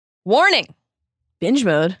Warning! Binge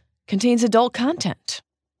mode contains adult content.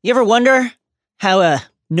 You ever wonder how a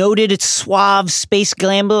noted suave space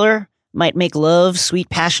gambler might make love, sweet,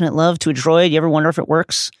 passionate love to a droid? You ever wonder if it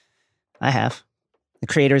works? I have. The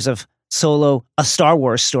creators of Solo, a Star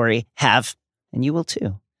Wars story, have. And you will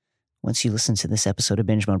too, once you listen to this episode of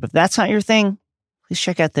Binge Mode. But if that's not your thing, please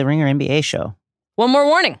check out the Ringer NBA show. One more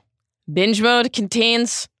warning. Binge mode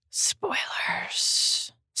contains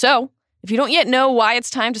spoilers. So, if you don't yet know why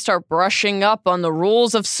it's time to start brushing up on the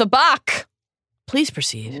rules of sabacc, please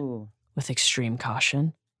proceed with extreme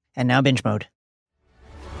caution. And now Binge Mode.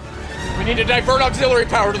 We need to divert auxiliary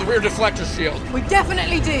power to the rear deflector shield. We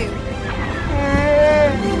definitely do.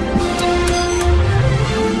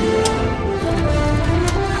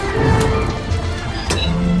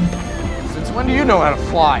 Since when do you know how to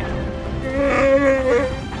fly?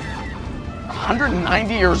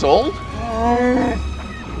 190 years old?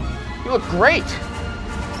 You look great.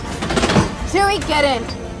 Chewie, get in.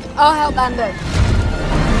 I'll help Lando.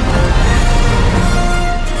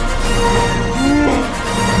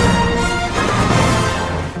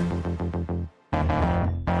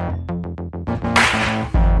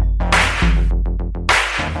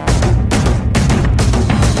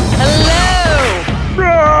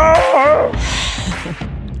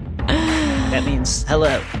 That means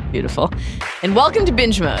hello. Beautiful. And welcome to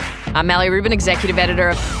Binge Mode. I'm Mallory, Rubin, executive editor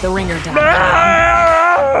of TheRinger.com.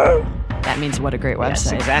 That means what a great website.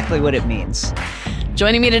 That's exactly what it means.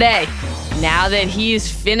 Joining me today, now that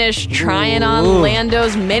he's finished trying on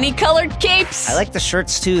Lando's many-colored capes. I like the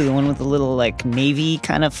shirts too, the one with the little navy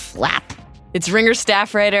kind of flap. It's Ringer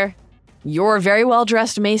staff writer, your very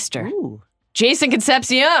well-dressed maester, Jason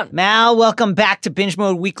Concepcion. Mal, welcome back to Binge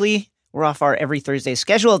Mode Weekly. We're off our every Thursday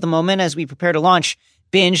schedule at the moment as we prepare to launch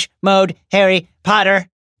Binge Mode Harry Potter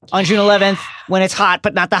on June 11th when it's hot,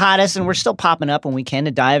 but not the hottest. And we're still popping up when we can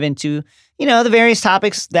to dive into, the various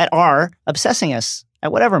topics that are obsessing us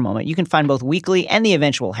at whatever moment. You can find both Weekly and the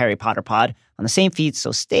eventual Harry Potter pod on the same feed.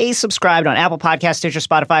 So stay subscribed on Apple Podcasts, Stitcher,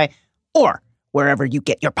 Spotify, or wherever you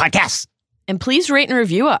get your podcasts. And please rate and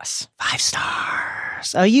review us. 5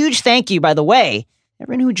 stars. A huge thank you, by the way,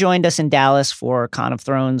 everyone who joined us in Dallas for Con of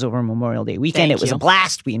Thrones over Memorial Day weekend. It was a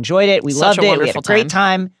blast. We enjoyed it. We loved it. We had a great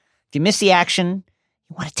time. If you missed the action,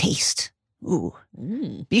 you want a taste.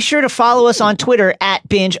 Be sure to follow us on Twitter at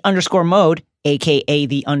binge_mode, a.k.a.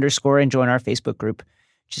 the _, and join our Facebook group,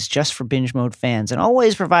 which is just for Binge Mode fans and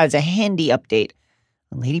always provides a handy update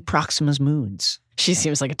on Lady Proxima's moods. She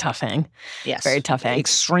seems like a tough hang. Yes. Very tough hang.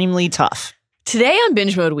 Extremely tough. Today on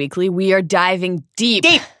Binge Mode Weekly, we are diving deep.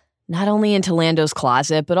 Not only into Lando's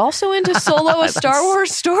closet, but also into Solo, a Star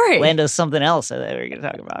Wars story. Lando's something else I thought we were going to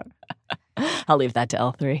talk about. I'll leave that to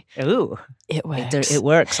L3. Ooh. It works. It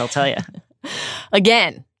works, I'll tell you.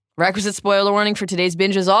 Again, requisite spoiler warning for today's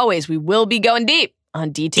binge as always. We will be going deep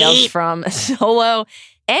on details from Solo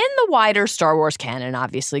and the wider Star Wars canon.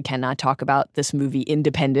 Obviously, cannot talk about this movie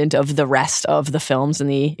independent of the rest of the films in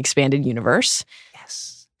the expanded universe.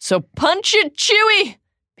 Yes. So punch it, Chewie,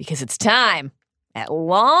 because it's time, at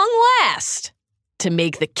long last, to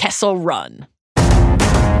make the Kessel Run.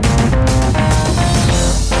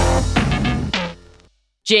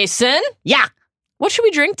 Jason? Yeah. What should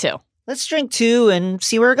we drink to? Let's drink 2 and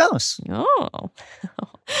see where it goes. Oh.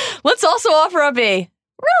 Let's also offer up a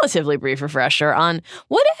relatively brief refresher on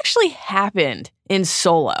what actually happened in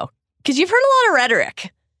Solo. Because you've heard a lot of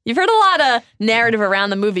rhetoric. You've heard a lot of narrative around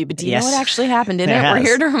the movie, but do you know what actually happened in it? We're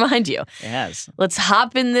here to remind you. Yes. Let's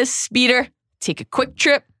hop in this speeder, take a quick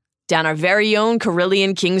trip down our very own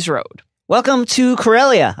Corellian King's Road. Welcome to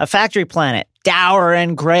Corellia, a factory planet, dour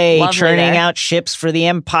and gray, Lovely churning there. out ships for the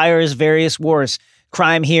Empire's various wars.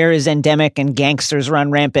 Crime here is endemic and gangsters run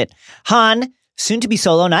rampant. Han, soon to be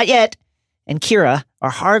Solo, not yet, and Kira are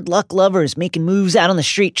hard luck lovers making moves out on the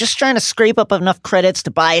street, just trying to scrape up enough credits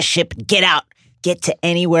to buy a ship and get out, get to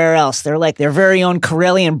anywhere else. They're like their very own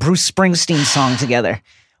Corellian Bruce Springsteen song together.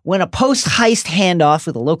 When a post-heist handoff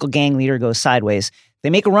with a local gang leader goes sideways, they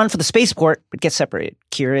make a run for the spaceport, but get separated.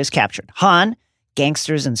 Kira is captured. Han,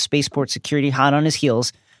 gangsters and spaceport security hot on his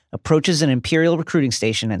heels, approaches an Imperial recruiting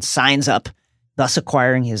station and signs up, thus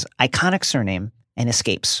acquiring his iconic surname and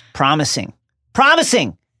escapes, promising,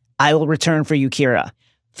 I will return for you, Kira.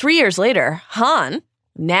 3 years later, Han,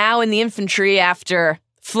 now in the infantry after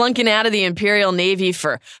flunking out of the Imperial Navy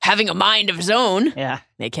for having a mind of his own,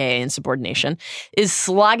 aka insubordination, is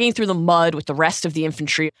slogging through the mud with the rest of the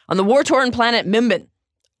infantry on the war-torn planet Mimban,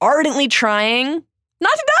 ardently trying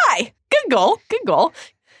not to die. Good goal.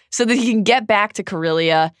 So that he can get back to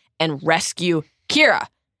Corellia and rescue Kira.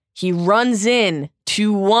 He runs in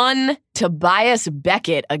to one Tobias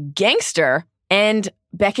Beckett, a gangster, and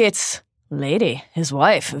Beckett's lady, his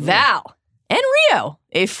wife, Val, and Rio,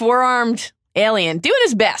 a four-armed alien, doing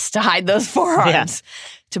his best to hide those forearms.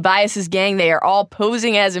 Yeah. Tobias's gang, they are all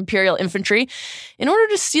posing as Imperial infantry in order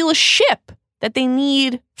to steal a ship that they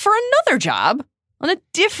need for another job on a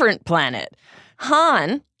different planet.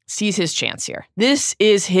 Han sees his chance here. This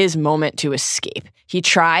is his moment to escape. He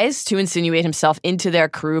tries to insinuate himself into their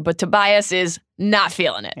crew, but Tobias is not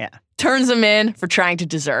feeling it. Yeah. Turns him in for trying to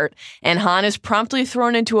desert, and Han is promptly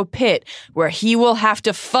thrown into a pit where he will have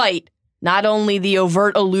to fight not only the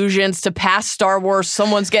overt allusions to past Star Wars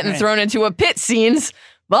someone's getting thrown into a pit scenes,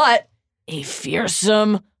 but a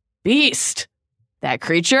fearsome beast. That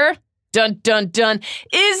creature, dun dun dun,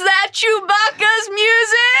 is that Chewbacca's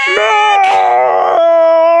music?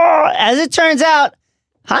 No! As it turns out,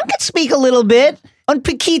 Han can speak a little bit. Un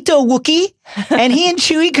poquito Wookiee, and he and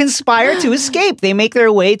Chewie conspire to escape. They make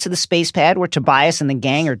their way to the space pad where Tobias and the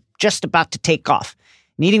gang are just about to take off.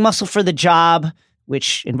 Needing muscle for the job,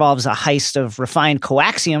 which involves a heist of refined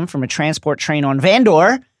coaxium from a transport train on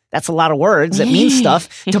Vandor. That's a lot of words that mean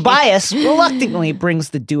stuff. Tobias reluctantly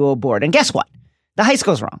brings the duo aboard. And guess what? The heist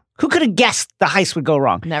goes wrong. Who could have guessed the heist would go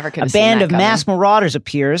wrong? Never could have A seen band that of coming. mass marauders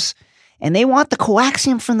appears, and they want the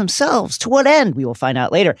coaxium for themselves. To what end? We will find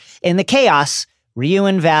out later. In the chaos, Ryu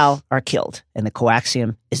and Val are killed, and the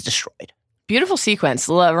coaxium is destroyed. Beautiful sequence.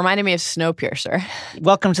 Reminded me of Snowpiercer.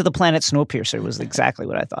 Welcome to the planet Snowpiercer was exactly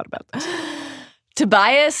what I thought about this.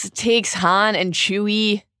 Tobias takes Han and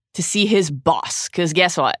Chewie to see his boss, because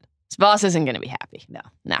guess what? His boss isn't going to be happy. No.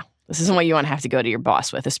 This isn't what you want to have to go to your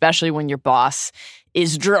boss with, especially when your boss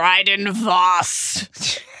is Dryden Voss.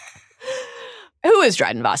 Who is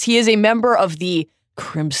Dryden Voss? He is a member of the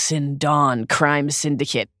Crimson Dawn crime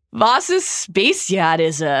syndicate. Voss's space yacht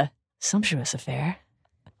is a sumptuous affair.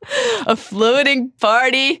 A floating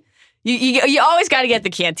party. You always got to get the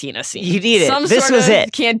cantina scene. You need it. Some This sort was of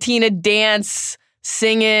it. Cantina dance,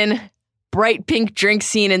 singing, bright pink drink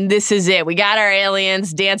scene, and this is it. We got our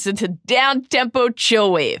aliens dancing to down-tempo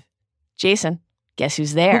chill wave. Jason, guess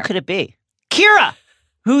who's there? Who could it be? Kira,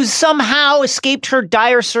 who's somehow escaped her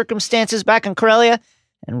dire circumstances back in Corellia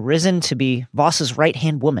and risen to be Voss's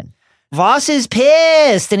right-hand woman. Voss is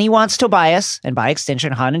pissed, and he wants Tobias, and by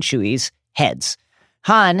extension, Han and Chewie's heads.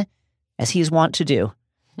 Han, as he's wont to do,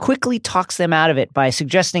 quickly talks them out of it by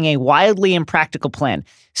suggesting a wildly impractical plan.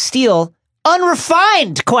 Steal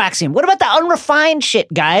unrefined coaxium. What about the unrefined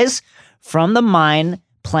shit, guys? From the mine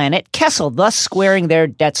planet Kessel, thus squaring their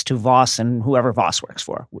debts to Voss and whoever Voss works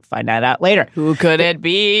for. We'll find that out later. Who could it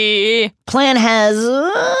be? Plan has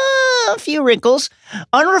a few wrinkles.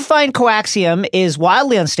 Unrefined coaxium is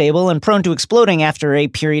wildly unstable and prone to exploding after a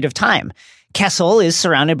period of time. Kessel is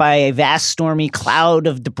surrounded by a vast stormy cloud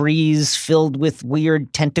of debris filled with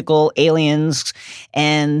weird tentacle aliens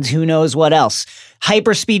and who knows what else.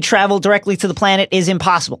 Hyperspeed travel directly to the planet is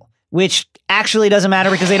impossible, which actually doesn't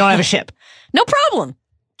matter because they don't have a ship. No problem.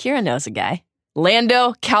 Kira knows a guy.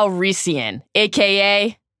 Lando Calrissian,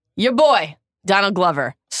 a.k.a. your boy, Donald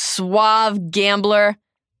Glover. Suave gambler,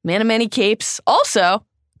 man of many capes. Also,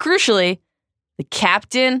 crucially, the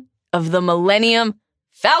captain of the Millennium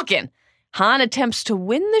Falcon. Han attempts to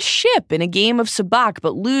win the ship in a game of sabacc,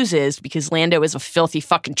 but loses because Lando is a filthy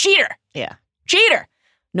fucking cheater. Yeah. Cheater.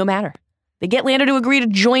 No matter. They get Lando to agree to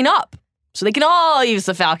join up so they can all use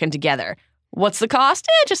the Falcon together. What's the cost?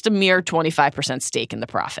 Just a mere 25% stake in the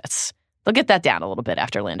profits. They'll get that down a little bit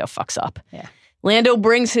after Lando fucks up. Yeah. Lando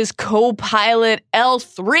brings his co-pilot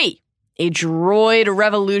L3, a droid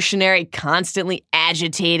revolutionary constantly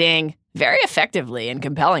agitating, very effectively and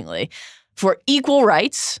compellingly, for equal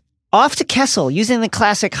rights. Off to Kessel, using the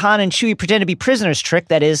classic Han and Chewie pretend to be prisoners trick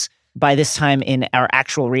that is, by this time in our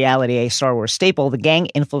actual reality, a Star Wars staple, the gang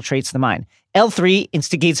infiltrates the mine. L3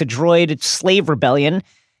 instigates a droid slave rebellion,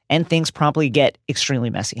 and things promptly get extremely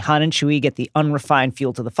messy. Han and Chewie get the unrefined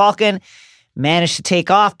fuel to the Falcon, manage to take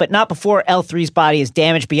off, but not before L3's body is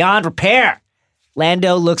damaged beyond repair.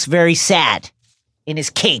 Lando looks very sad in his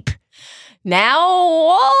cape. Now,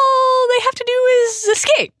 all they have to do is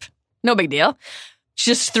escape. No big deal.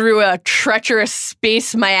 Just through a treacherous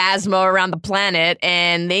space miasma around the planet,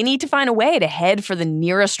 and they need to find a way to head for the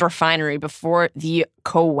nearest refinery before the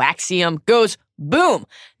coaxium goes boom.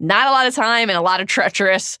 Not a lot of time and a lot of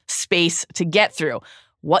treacherous space to get through.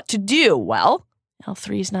 What to do? Well,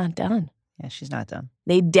 L3's not done. Yeah, she's not done.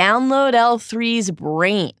 They download L3's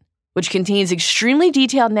brain, which contains extremely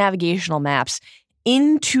detailed navigational maps,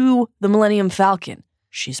 into the Millennium Falcon.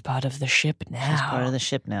 She's part of the ship now. She's part of the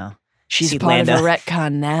ship now. She's part of the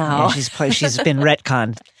retcon now. Yeah, she's been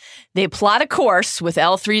retconned. They plot a course with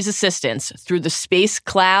L3's assistance through the space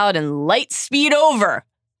cloud and light speed over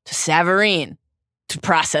to Savareen. to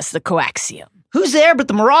process the coaxium. Who's there but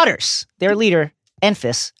the Marauders? Their leader,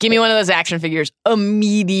 Enfys. Give me one of those action figures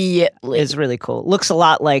immediately. It's really cool. Looks a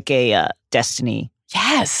lot like a Destiny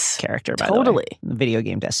character, by the way. The video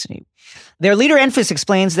game Destiny. Their leader, Enfys,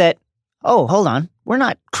 explains that, oh, hold on, we're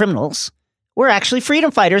not criminals. We're actually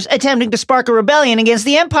freedom fighters attempting to spark a rebellion against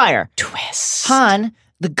the Empire. Twist. Han,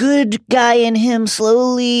 the good guy in him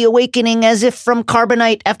slowly awakening as if from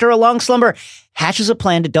carbonite after a long slumber, hatches a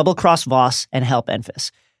plan to double-cross Voss and help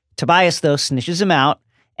Enfys. Tobias, though, snitches him out,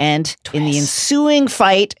 and in the ensuing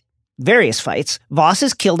fight, various fights, Voss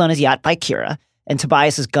is killed on his yacht by Kira, and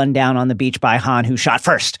Tobias is gunned down on the beach by Han, who shot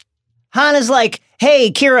first. Han is like,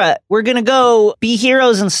 hey, Kira, we're going to go be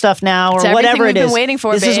heroes and stuff now, or whatever it is. Been waiting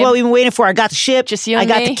for, this is what we've been waiting for. I got the ship. Just you and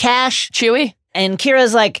I got me. the cash. Chewie. And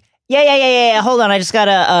Kira's like, yeah. Hold on. I just got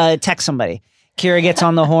to text somebody. Kira gets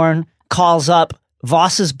on the horn, calls up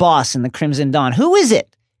Voss's boss in the Crimson Dawn. Who is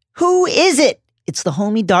it? It's the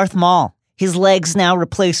homie Darth Maul. His legs now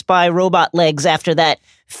replaced by robot legs after that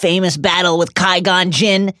famous battle with Qui-Gon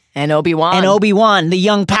Jinn. And Obi-Wan, the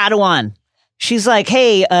young Padawan. She's like,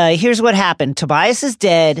 hey, here's what happened. Tobias is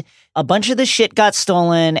dead. A bunch of the shit got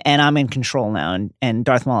stolen, and I'm in control now. And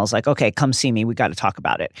Darth Maul is like, okay, come see me. We got to talk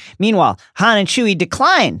about it. Meanwhile, Han and Chewie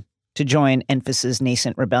decline to join Enfys's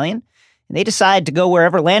nascent rebellion, and they decide to go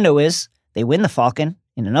wherever Lando is. They win the Falcon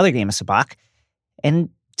in another game of Sabacc, and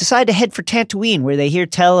decide to head for Tatooine, where they hear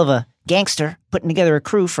tell of a gangster putting together a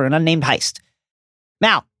crew for an unnamed heist.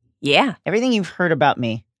 Mal. Yeah. Everything you've heard about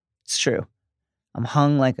me, it's true. I'm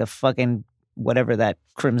hung like a fucking whatever that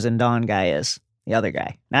Crimson Dawn guy is. The other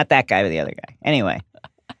guy. Not that guy, but the other guy. Anyway.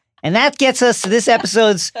 And that gets us to this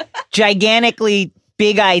episode's gigantically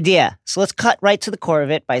big idea. So let's cut right to the core of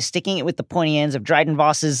it by sticking it with the pointy ends of Dryden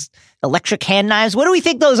Voss's electric hand knives. What do we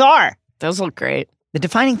think those are? Those look great. The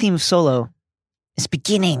defining theme of Solo is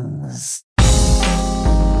beginnings.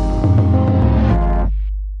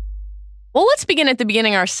 Well, let's begin at the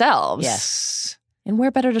beginning ourselves. Yes. And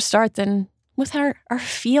where better to start than with our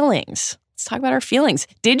feelings? Let's talk about our feelings.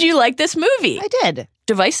 Did you like this movie? I did.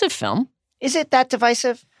 Divisive film. Is it that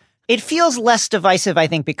divisive? It feels less divisive, I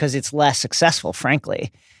think, because it's less successful,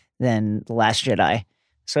 frankly, than The Last Jedi.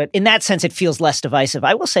 So in that sense, it feels less divisive.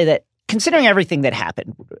 I will say that considering everything that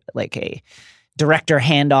happened, like a director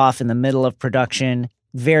handoff in the middle of production,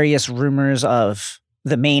 various rumors of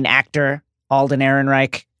the main actor, Alden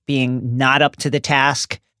Ehrenreich, being not up to the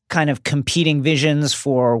task, kind of competing visions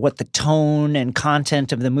for what the tone and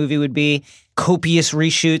content of the movie would be, copious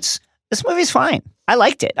reshoots. This movie's fine. I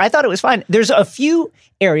liked it. I thought it was fine. There's a few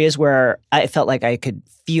areas where I felt like I could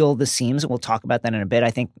feel the seams, and we'll talk about that in a bit.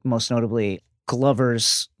 I think most notably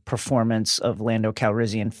Glover's performance of Lando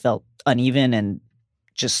Calrissian felt uneven, and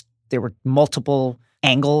just there were multiple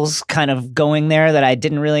angles kind of going there that I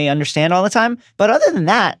didn't really understand all the time. But other than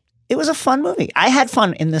that, it was a fun movie. I had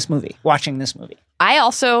fun in this movie, watching this movie. I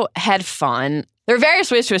also had fun. There are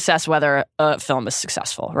various ways to assess whether a film is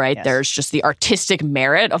successful, right? Yes. There's just the artistic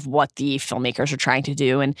merit of what the filmmakers are trying to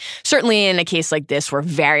do. And certainly in a case like this where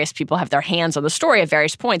various people have their hands on the story at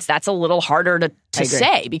various points, that's a little harder to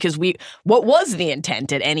say because what was the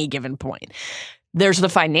intent at any given point? There's the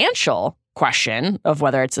financial question of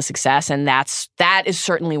whether it's a success, and that is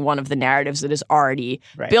certainly one of the narratives that is already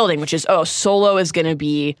building, which is, Solo is going to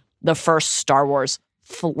be the first Star Wars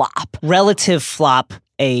flop. Relative flop,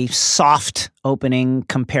 a soft opening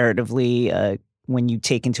comparatively when you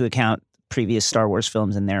take into account previous Star Wars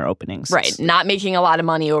films and their openings. Right. Not making a lot of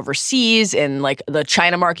money overseas, and like the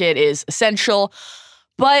China market is essential.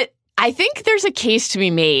 But I think there's a case to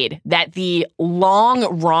be made that the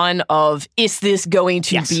long run of is this going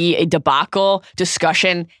to be a debacle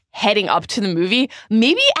discussion heading up to the movie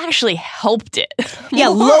maybe actually helped it.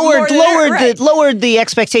 Lowered the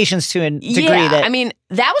expectations to a degree. I mean,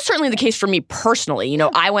 that was certainly the case for me personally. You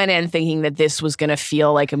know, I went in thinking that this was going to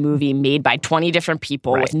feel like a movie made by 20 different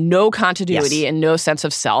people with no continuity and no sense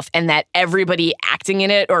of self, and that everybody acting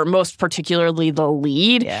in it, or most particularly the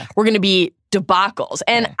lead, were going to be debacles.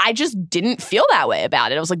 And I just didn't feel that way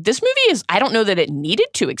about it. I was like, this movie I don't know that it needed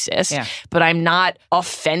to exist, but I'm not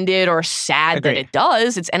offended or sad that it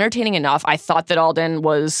does. It's entertaining enough. I thought that Alden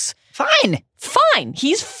was fine.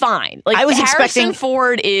 He's fine. Like, I was Harrison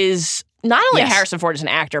Ford is not only Harrison Ford as an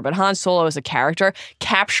actor, but Han Solo as a character.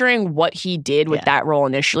 Capturing what he did with that role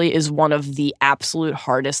initially is one of the absolute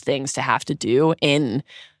hardest things to have to do in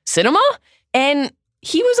cinema. And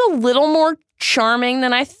he was a little more charming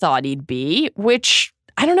than I thought he'd be, which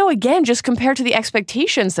I don't know, again, just compared to the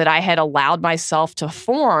expectations that I had allowed myself to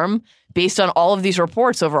form based on all of these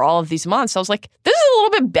reports over all of these months, I was like, this is a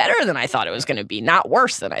little bit better than I thought it was going to be, not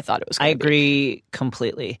worse than I thought it was going to be. I agree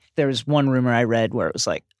completely. There was one rumor I read where it was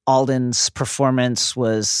like Alden's performance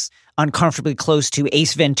was uncomfortably close to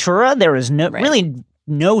Ace Ventura. There was really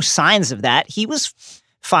no signs of that. He was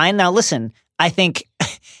fine. Now, listen, I think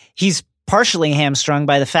he's partially hamstrung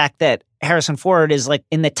by the fact that Harrison Ford is like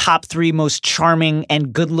in the top 3 most charming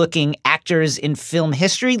and good-looking actors in film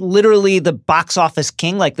history. Literally the box office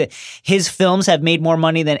king. Like his films have made more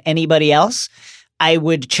money than anybody else. I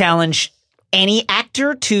would challenge any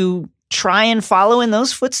actor to try and follow in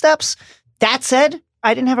those footsteps. That said,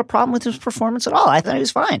 I didn't have a problem with his performance at all. I thought he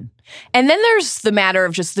was fine. And then there's the matter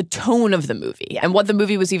of just the tone of the movie and what the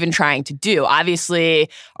movie was even trying to do. Obviously,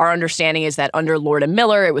 our understanding is that under Lord and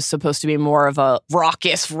Miller, it was supposed to be more of a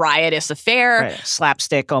raucous, riotous affair. Right.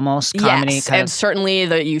 Slapstick almost, comedy. Yes, and certainly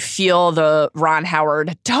you feel the Ron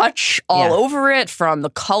Howard touch all over it, from the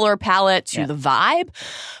color palette to the vibe.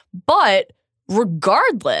 But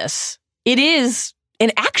regardless, it is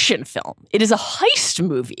an action film. It is a heist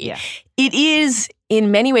movie. Yeah. It is,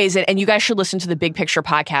 in many ways, and you guys should listen to the Big Picture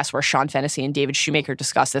podcast where Sean Fennessy and David Shoemaker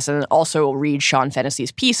discuss this, and then also read Sean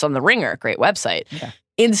Fennessy's piece on The Ringer, great website. Yeah.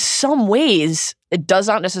 In some ways, it does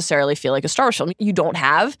not necessarily feel like a Star Wars film. You don't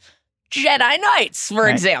have Jedi Knights, for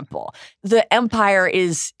example. The Empire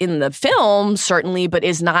is in the film, certainly, but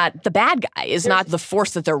is not the bad guy, is not the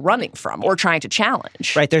force that they're running from or trying to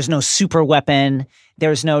challenge. Right. There's no super weapon.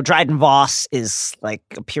 There's no Dryden Voss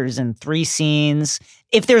appears in 3 scenes.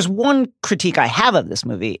 If there's one critique I have of this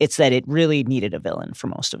movie, it's that it really needed a villain for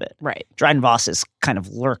most of it. Right. Dryden Voss is kind of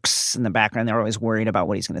lurks in the background. They're always worried about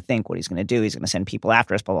what he's going to think, what he's going to do. He's going to send people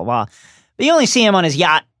after us, blah, blah, blah. But you only see him on his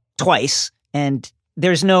yacht twice, and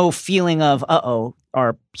there's no feeling of,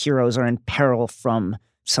 our heroes are in peril from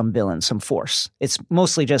some villain, some force. It's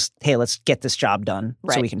mostly just, hey, let's get this job done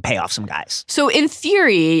so we can pay off some guys. So in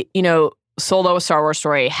theory, Solo, a Star Wars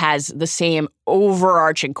story, has the same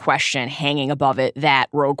overarching question hanging above it that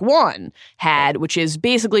Rogue One had, which is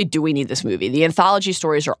basically, do we need this movie? The anthology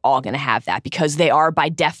stories are all going to have that because they are, by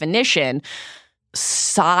definition,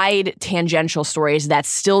 side tangential stories that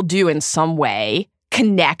still do in some way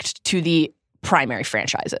connect to the primary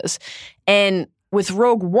franchises. And with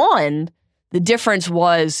Rogue One, the difference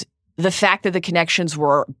was the fact that the connections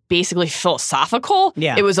were basically philosophical.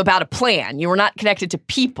 Yeah. It was about a plan. You were not connected to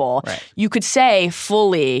people. Right. You could say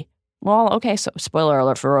fully, well, okay, so spoiler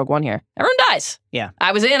alert for Rogue One here. Everyone dies. Yeah.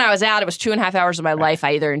 I was in, I was out. It was 2.5 hours of my life.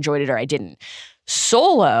 I either enjoyed it or I didn't.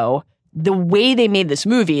 Solo, the way they made this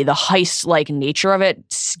movie, the heist-like nature of it,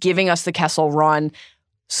 giving us the Kessel Run,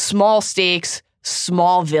 small stakes,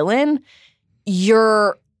 small villain,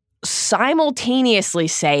 you're simultaneously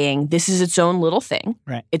saying this is its own little thing,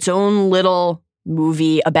 its own little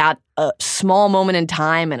movie about a small moment in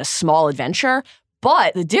time and a small adventure.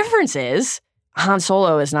 But the difference is Han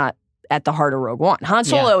Solo is not at the heart of Rogue One. Han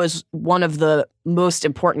Solo is one of the most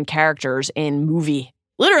important characters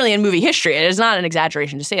literally in movie history. It is not an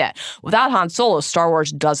exaggeration to say that. Without Han Solo, Star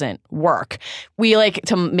Wars doesn't work. We like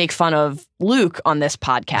to make fun of Luke on this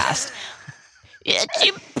podcast. It's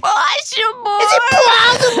impossible. It's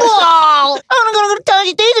impossible. I'm going to tell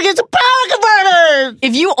you things against a power converter.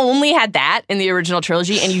 If you only had that in the original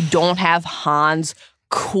trilogy and you don't have Han's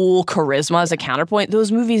cool charisma as a counterpoint,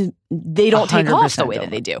 those movies, they don't take off the way that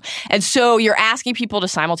they do. And so you're asking people to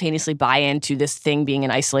simultaneously buy into this thing being an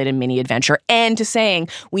isolated mini adventure and to saying,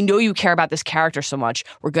 we know you care about this character so much,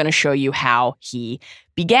 we're going to show you how he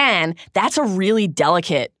began. That's a really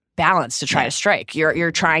delicate balance to try to strike.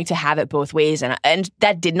 You're trying to have it both ways, and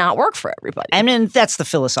that did not work for everybody. I mean, that's the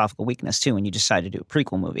philosophical weakness, too, when you decide to do a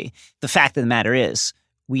prequel movie. The fact of the matter is,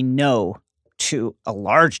 we know to a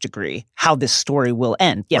large degree how this story will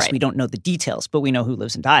end. Yes, we don't know the details, but we know who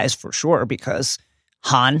lives and dies for sure because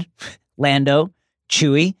Han, Lando,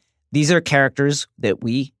 Chewie, these are characters that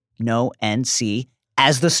we know and see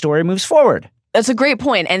as the story moves forward. That's a great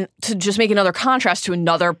point. And to just make another contrast to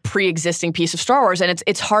another pre-existing piece of Star Wars, and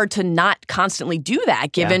it's hard to not constantly do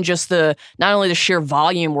that, given just not only the sheer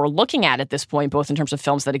volume we're looking at this point, both in terms of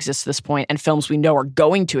films that exist at this point and films we know are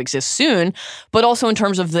going to exist soon, but also in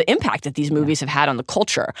terms of the impact that these movies have had on the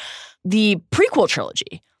culture. The prequel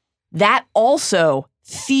trilogy, that also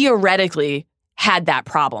theoretically had that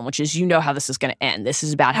problem, which is how this is going to end. This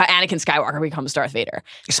is about how Anakin Skywalker becomes Darth Vader.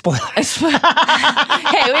 Spoiler. Hey, we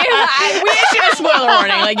issued a spoiler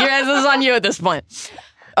warning. This is on you at this point.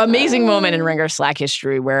 Amazing moment in Ringer Slack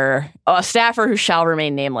history where a staffer who shall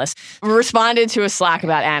remain nameless responded to a Slack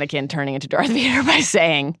about Anakin turning into Darth Vader by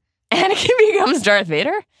saying, Anakin becomes Darth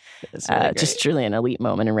Vader? Really just truly an elite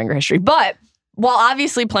moment in Ringer history. But while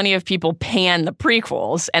obviously plenty of people pan the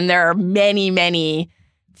prequels, and there are many, many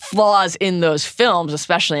flaws in those films,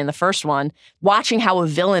 especially in the first one, watching how a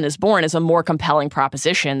villain is born is a more compelling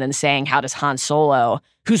proposition than saying, how does Han Solo,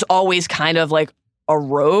 who's always kind of like a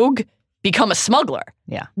rogue, become a smuggler?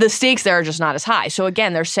 Yeah. The stakes there are just not as high. So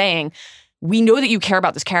again, they're saying, we know that you care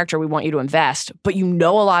about this character. We want you to invest, but you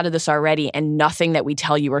know a lot of this already, and nothing that we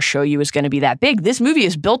tell you or show you is going to be that big. This movie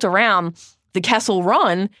is built around the Kessel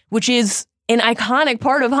Run, which is an iconic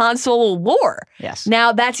part of Han Solo lore. Yes.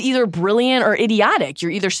 Now, that's either brilliant or idiotic.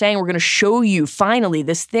 You're either saying we're going to show you finally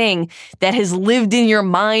this thing that has lived in your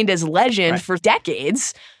mind as legend for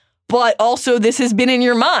decades, but also this has been in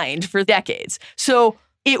your mind for decades. So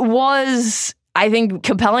it was, I think,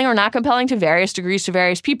 compelling or not compelling to various degrees to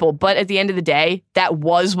various people. But at the end of the day, that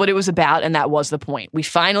was what it was about, and that was the point. We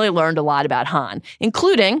finally learned a lot about Han,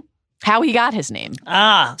 including how he got his name.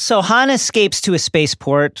 So Han escapes to a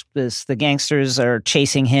spaceport. The gangsters are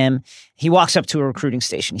chasing him. He walks up to a recruiting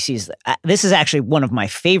station. He sees this is actually one of my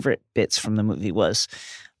favorite bits from the movie. Was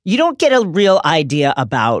you don't get a real idea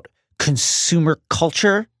about consumer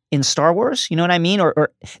culture in Star Wars. You know what I mean?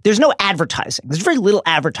 Or there's no advertising. There's very little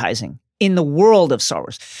advertising in the world of Star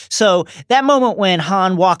Wars. So that moment when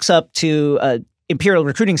Han walks up to a Imperial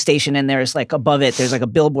recruiting station, and there's like above it, there's like a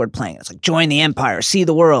billboard playing. It's like, join the Empire, see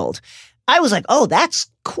the world. I was like, oh,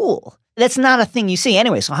 that's cool. That's not a thing you see.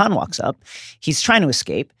 Anyway, so Han walks up. He's trying to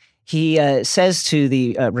escape. He says to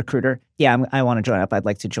the recruiter, yeah, I want to join up. I'd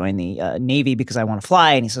like to join the Navy because I want to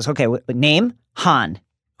fly. And he says, okay, name? Han.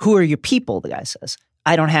 Who are your people? The guy says,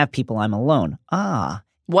 I don't have people. I'm alone.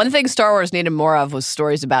 One thing Star Wars needed more of was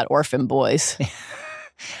stories about orphan boys.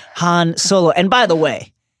 Han Solo. And by the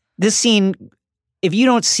way, this scene, if you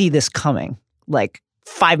don't see this coming, like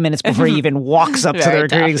 5 minutes before he even walks up to the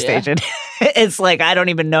recruiting station, it's like, I don't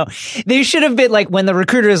even know. They should have been like, when the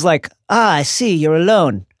recruiter is like, I see, you're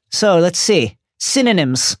alone. So let's see.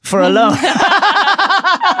 Synonyms for alone.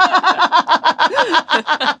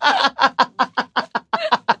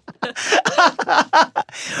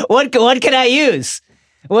 What can I use?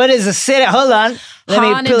 What is a synonym? Hold on.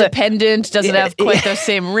 Han independent, doesn't have quite the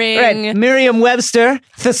same ring. Right. Merriam-Webster,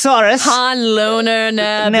 thesaurus. Han loner,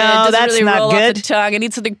 no, that's really not roll good. Off the tongue. I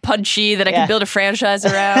need something punchy that I can build a franchise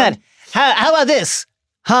around. How about this?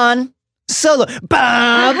 Han Solo. Ba,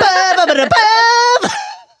 ba, ba, ba, da, ba.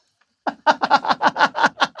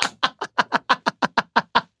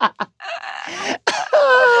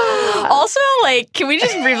 Also, like, can we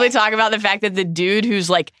just briefly talk about the fact that the dude who's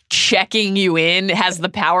like checking you in has the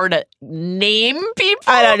power to name people?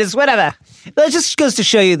 I know, just whatever. But it just goes to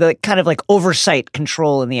show you the kind of like oversight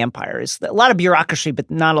control in the Empire is a lot of bureaucracy,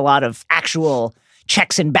 but not a lot of actual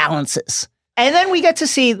checks and balances. And then we get to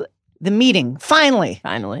see the meeting. Finally.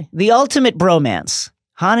 The ultimate bromance.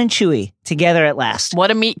 Han and Chewie together at last.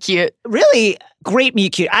 What a meet cute. Really great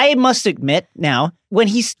meet cute. I must admit now, when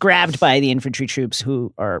he's grabbed by the infantry troops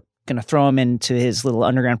who are going to throw him into his little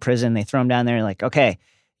underground prison, they throw him down there and like, okay,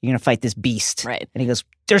 you're going to fight this beast. Right. And he goes,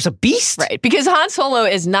 there's a beast? Right. Because Han Solo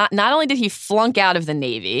is not only did he flunk out of the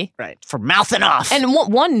Navy. Right. For mouthing off. And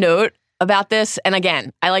one note about this, and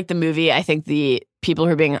again, I like the movie. I think the people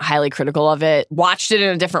who are being highly critical of it watched it in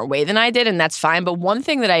a different way than I did, and that's fine. But one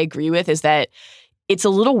thing that I agree with is that it's a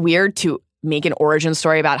little weird to make an origin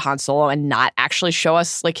story about Han Solo and not actually show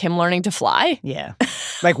us like him learning to fly. Yeah.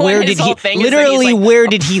 Like where did he literally like where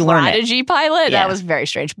did he learn it? Prodigy pilot? Yeah. That was very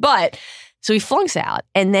strange. But so he flunks out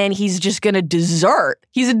and then he's just going to desert.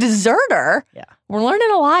 He's a deserter. Yeah. We're learning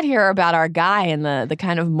a lot here about our guy and the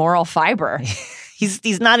kind of moral fiber.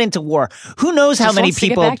 He's not into war. Who knows how many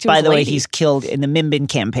people, by the way, he's killed in the Mimban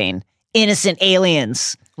campaign? Innocent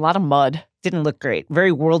aliens. A lot of mud. Didn't look great.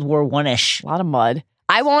 Very World War I-ish. A lot of mud.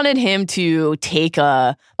 I wanted him to take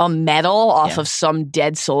a medal off of some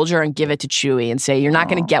dead soldier and give it to Chewie and say, you're not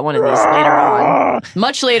going to get one of these later on.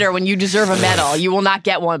 Much later, when you deserve a medal, you will not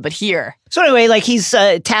get one, but here. So anyway, like he's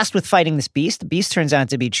tasked with fighting this beast. The beast turns out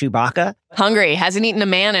to be Chewbacca. Hungry. Hasn't eaten a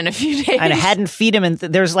man in a few days. And hadn't feed him. And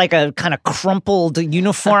there's like a kind of crumpled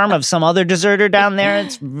uniform of some other deserter down there.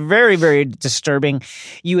 It's very, very disturbing.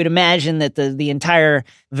 You would imagine that the entire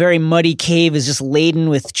very muddy cave is just laden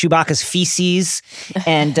with Chewbacca's feces.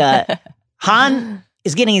 And Han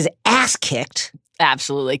is getting his ass kicked.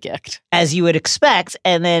 Absolutely kicked. As you would expect.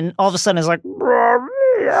 And then all of a sudden it's like, and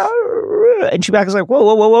Chewbacca's like, whoa,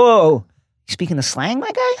 whoa, whoa, whoa, whoa. You speaking the slang,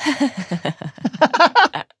 my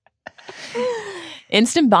guy?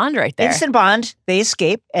 Instant bond right there. Instant bond. They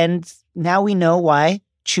escape. And now we know why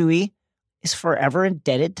Chewie is forever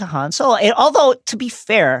indebted to Han Solo. And although, to be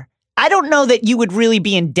fair, I don't know that you would really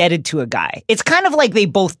be indebted to a guy. It's kind of like they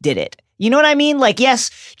both did it. You know what I mean? Like, yes,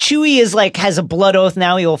 Chewie is like, has a blood oath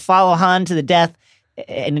now. He will follow Han to the death.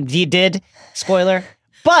 And he did. Spoiler.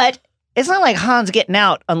 But it's not like Han's getting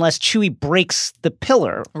out unless Chewie breaks the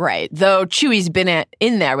pillar. Right. Though Chewie's been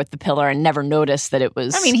in there with the pillar and never noticed that it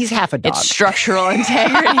was... I mean, he's half a dog. It's structural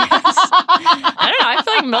integrity. I don't know. I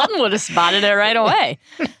feel like Milton would have spotted it right away.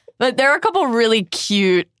 But there are a couple really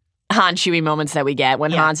cute Han Chewie moments that we get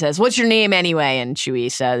when Han says, "What's your name anyway?" And Chewie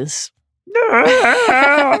says...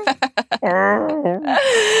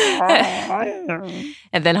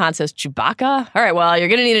 And then Han says, "Chewbacca? All right, well, you're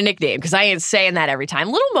going to need a nickname because I ain't saying that every time."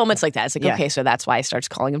 Little moments like that. It's like, okay, so that's why he starts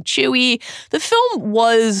calling him Chewie. The film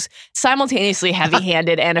was simultaneously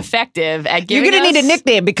heavy-handed and effective at giving You're going to need a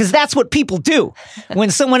nickname because that's what people do. When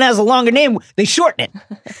someone has a longer name, they shorten it.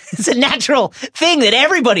 It's a natural thing that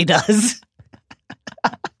everybody does.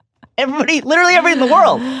 Literally everybody in the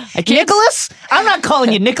world. Nicholas? I'm not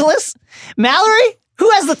calling you Nicholas. Mallory? Who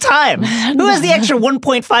has the time? Who has the extra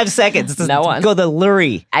 1.5 seconds to go the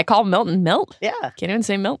Lurie? I call Milton Milt. Yeah. Can't even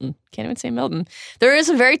say Milton. There is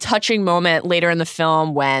a very touching moment later in the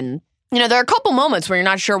film when, there are a couple moments where you're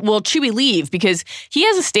not sure, will Chewie leave? Because he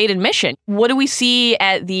has a stated mission. What do we see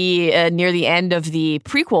at the near the end of the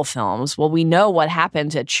prequel films? Well, we know what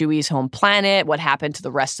happened at Chewie's home planet, what happened to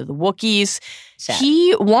the rest of the Wookiees. Sad.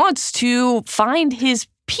 He wants to find his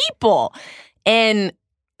people. And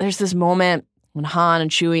there's this moment when Han and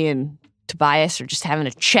Chewie and Tobias are just having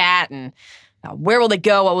a chat and where will they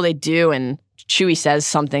go? What will they do? And Chewie says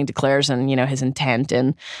something, declares his intent.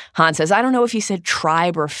 And Han says, I don't know if he said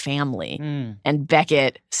tribe or family. And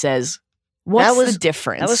Beckett says, what's the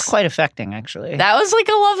difference? That was quite affecting, actually. That was like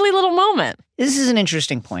a lovely little moment. This is an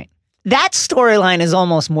interesting point. That storyline is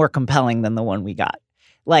almost more compelling than the one we got.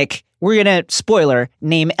 Like, we're going to, spoiler,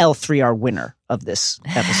 name L3 our winner of this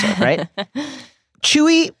episode, right?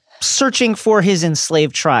 Chewie searching for his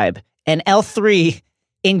enslaved tribe and L3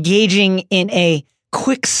 engaging in a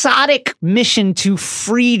quixotic mission to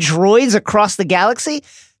free droids across the galaxy.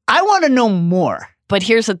 I want to know more. But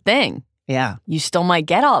here's the thing. Yeah. You still might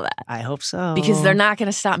get all that. I hope so. Because they're not going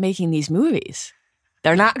to stop making these movies.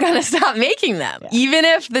 They're not going to stop making them. Yeah. Even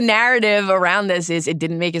if the narrative around this is it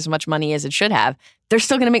didn't make as much money as it should have, they're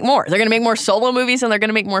still going to make more. They're going to make more Solo movies and they're going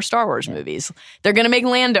to make more Star Wars movies. They're going to make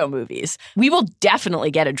Lando movies. We will definitely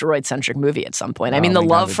get a droid-centric movie at some point. I mean, the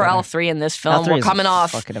love for L3 in this film, we're coming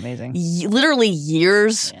off fucking amazing. Literally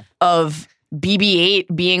years of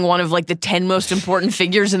BB-8 being one of like the 10 most important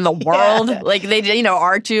figures in the world. Like they did,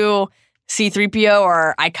 R2, C-3PO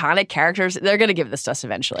are iconic characters. They're going to give this to us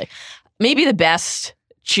eventually. Maybe the best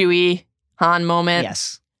Chewie Han moment.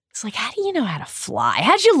 Yes. It's like, how do you know how to fly?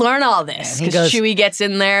 How'd you learn all this? Because Chewie gets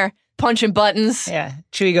in there, punching buttons. Yeah.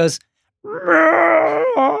 Chewie goes,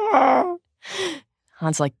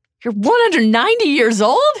 Han's like, you're 190 years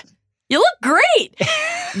old? You look great.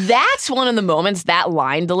 That's one of the moments, that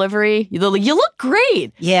line delivery, you look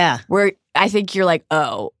great. Yeah. Where I think you're like,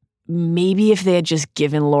 oh, maybe if they had just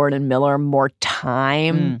given Lord and Miller more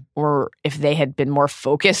time or if they had been more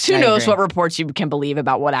focused, who knows what reports you can believe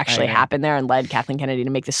about what actually happened there and led Kathleen Kennedy to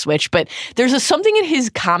make the switch. But there's something in his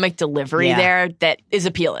comic delivery there that is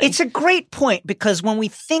appealing. It's a great point because when we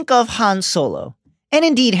think of Han Solo, and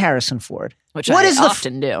indeed Harrison Ford, which I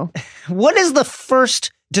often do. What is the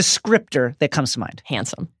first descriptor that comes to mind?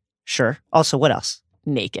 Handsome. Sure. Also, what else?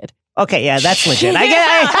 Naked. Okay, yeah, that's legit.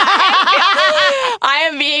 I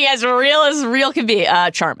am being as real can be.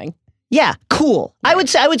 Charming. Yeah, cool. I would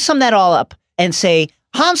sum that all up and say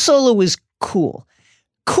Han Solo is cool.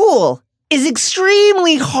 Cool is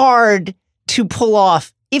extremely hard to pull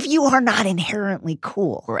off if you are not inherently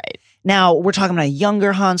cool. Right. Now, we're talking about a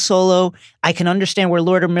younger Han Solo. I can understand where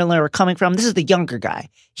Lord and Miller are coming from. This is the younger guy.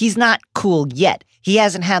 He's not cool yet. He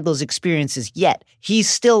hasn't had those experiences yet. He's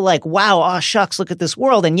still like, wow, aw shucks, look at this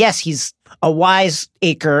world. And yes, he's a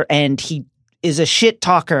wiseacre and he is a shit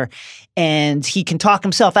talker and he can talk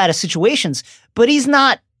himself out of situations, but he's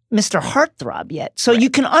not Mr. Heartthrob yet. So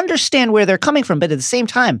you can understand where they're coming from. But at the same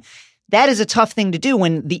time, that is a tough thing to do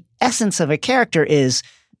when the essence of a character is,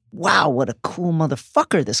 wow, what a cool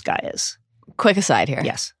motherfucker this guy is. Quick aside here.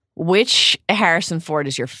 Yes. Which Harrison Ford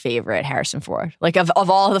is your favorite Harrison Ford? Like of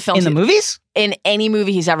all the films. In the movies? In any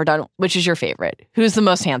movie he's ever done, which is your favorite? Who's the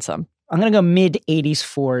most handsome? I'm going to go mid-'80s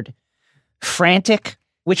Ford. Frantic,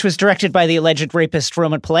 which was directed by the alleged rapist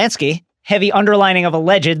Roman Polanski. Heavy underlining of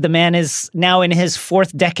alleged. The man is now in his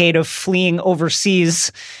 4th decade of fleeing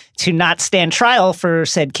overseas to not stand trial for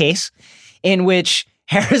said case, in which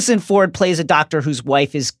Harrison Ford plays a doctor whose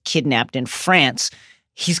wife is kidnapped in France.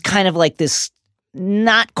 He's kind of like this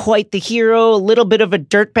not quite the hero, a little bit of a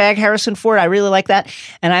dirtbag Harrison Ford. I really like that.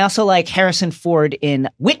 And I also like Harrison Ford in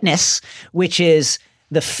Witness, which is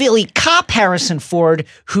the Philly cop Harrison Ford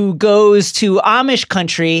who goes to Amish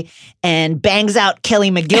country and bangs out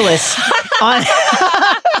Kelly McGillis on...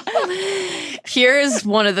 Here is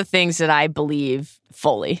one of the things that I believe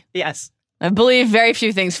fully. Yes. I believe very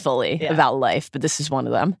few things fully about life, but this is one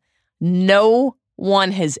of them. No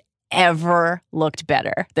one has ever looked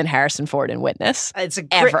better than Harrison Ford in Witness. It's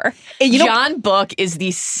ever. John Book is the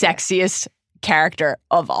sexiest character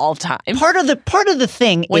of all time. Part of the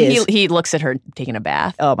thing when is he looks at her taking a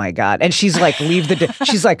bath. Oh my God. And she's like,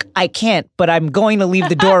 she's like, I can't, but I'm going to leave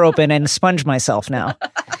the door open and sponge myself now.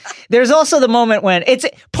 There's also the moment when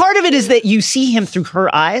part of it is that you see him through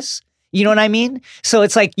her eyes. You know what I mean? So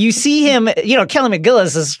it's like you see him, Kelly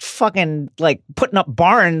McGillis is fucking like putting up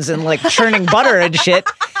barns and like churning butter and shit.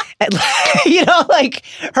 And, like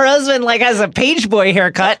her husband like has a page boy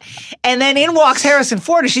haircut, and then in walks Harrison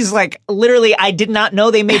Ford, and she's like, literally, I did not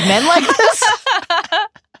know they made men like this.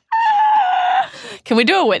 Can we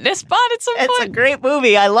do a Witness Bond at some point? It's a great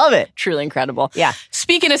movie. I love it. Truly incredible. Yeah.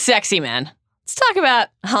 Speaking of sexy men, let's talk about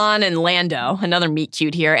Han and Lando, another meet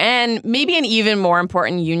cute here, and maybe an even more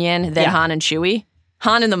important union than Han and Chewie.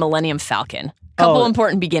 Han and the Millennium Falcon. Couple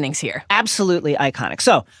important beginnings here. Absolutely iconic.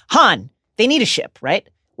 So Han, they need a ship, right?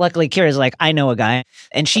 Luckily, Kira's like, I know a guy.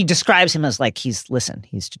 And she describes him as like, he's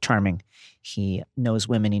charming. He knows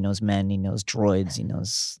women, he knows men, he knows droids, he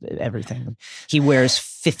knows everything. He wears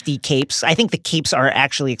 50 capes. I think the capes are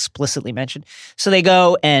actually explicitly mentioned. So they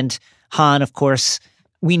go, and Han, of course,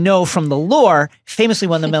 we know from the lore, famously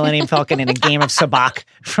won the Millennium Falcon in a game of sabacc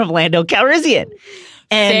from Lando Calrissian.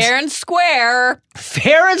 And fair and square.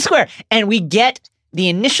 Fair and square. And we get the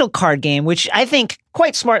initial card game, which I think,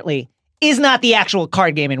 quite smartly, is not the actual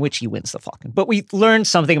card game in which he wins the Falcon. But we learned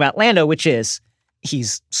something about Lando, which is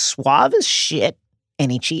he's suave as shit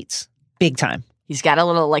and he cheats. Big time. He's got a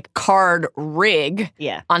little like card rig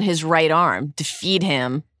on his right arm to feed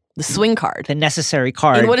him the swing card. The necessary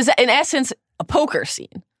card. In what is, in essence, a poker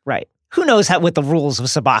scene. Right. Who knows what the rules of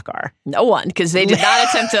sabacc are? No one, because they did not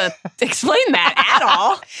attempt to explain that at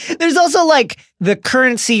all. There's also like the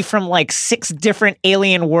currency from like 6 different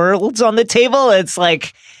alien worlds on the table. It's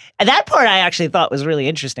like... And that part I actually thought was really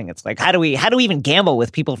interesting. It's like, how do we even gamble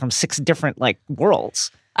with people from 6 different like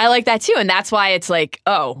worlds? I like that too. And that's why it's like,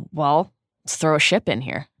 oh, well, let's throw a ship in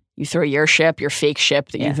here. You throw your ship, your fake ship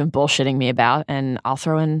that you've been bullshitting me about, and I'll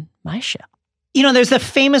throw in my ship. There's the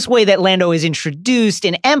famous way that Lando is introduced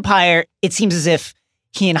in Empire. It seems as if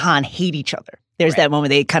he and Han hate each other. There's that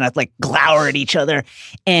moment they kind of like glower at each other.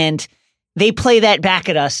 And they play that back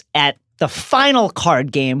at us at the final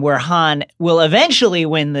card game where Han will eventually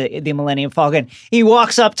win the Millennium Falcon. He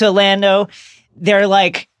walks up to Lando. They're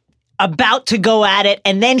like about to go at it.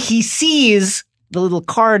 And then he sees the little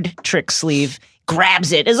card trick sleeve,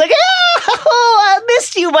 grabs it. It's like, oh, I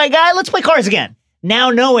missed you, my guy. Let's play cards again.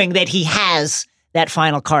 Now knowing that he has that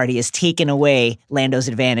final card, he has taken away Lando's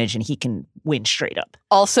advantage and he can win straight up.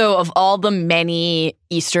 Also, of all the many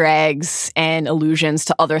Easter eggs and allusions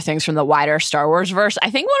to other things from the wider Star Wars verse, I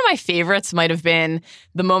think one of my favorites might have been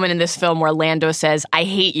the moment in this film where Lando says, I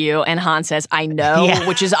hate you, and Han says, I know,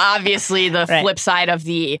 which is obviously the flip side of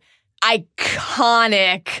the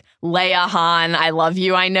iconic Leia Han, I love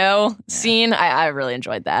you, I know scene. I really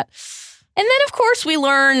enjoyed that. And then, of course, we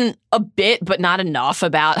learn a bit, but not enough,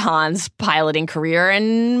 about Han's piloting career.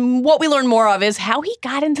 And what we learn more of is how he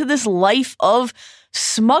got into this life of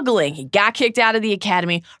smuggling. He got kicked out of the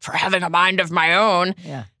academy for having a mind of my own.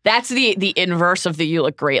 Yeah. That's the inverse of the "you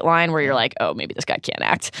look great" line, where you're like, oh, maybe this guy can't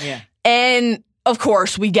act. Yeah. And of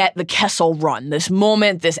course, we get the Kessel Run, this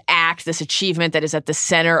moment, this act, this achievement that is at the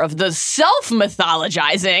center of the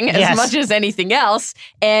self-mythologizing as much as anything else.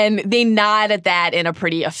 And they nod at that in a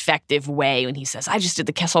pretty effective way when he says, I just did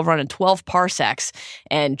the Kessel Run in 12 parsecs.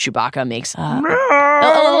 And Chewbacca makes a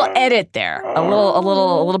little edit there, a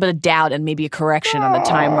little bit of doubt and maybe a correction on the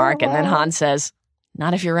time mark. And then Han says,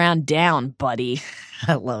 not if you're round down, buddy.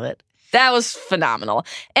 I love it. That was phenomenal.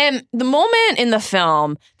 And the moment in the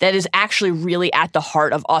film that is actually really at the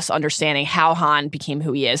heart of us understanding how Han became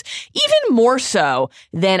who he is, even more so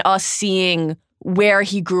than us seeing where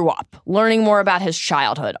he grew up, learning more about his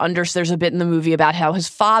childhood. There's a bit in the movie about how his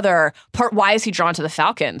father, why is he drawn to the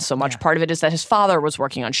Falcon so much? Part of it is that his father was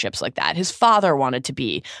working on ships like that. His father wanted to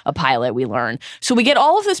be a pilot, we learn. So we get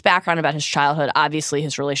all of this background about his childhood, obviously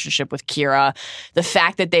his relationship with Kira, the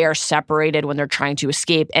fact that they are separated when they're trying to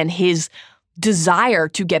escape, and his desire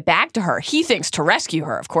to get back to her. He thinks to rescue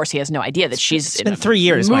her. Of course, he has no idea that it's been 3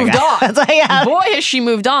 years. Moved on. Yeah. Boy, has she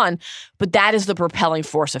moved on. But that is the propelling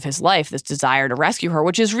force of his life, this desire to rescue her,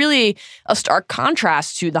 which is really a stark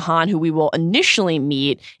contrast to the Han who we will initially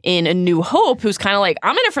meet in A New Hope, who's kind of like,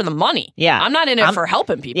 I'm in it for the money. Yeah. I'm not in it for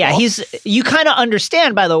helping people. Yeah, you kind of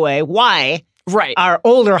understand, by the way, why right. our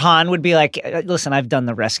older Han would be like, listen, I've done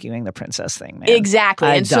the rescuing the princess thing, man. Exactly.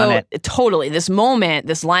 I've done it. Totally, this moment,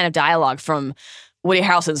 this line of dialogue from Woody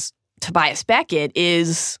Harrelson's Tobias Beckett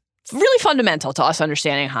is really fundamental to us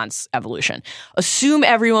understanding Han's evolution. Assume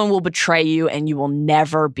everyone will betray you and you will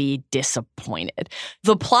never be disappointed.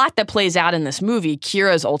 The plot that plays out in this movie,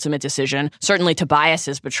 Kira's ultimate decision, certainly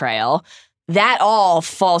Tobias's betrayal, that all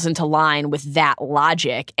falls into line with that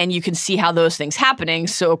logic. And you can see how those things happening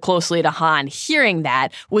so closely to Han hearing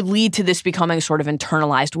that would lead to this becoming sort of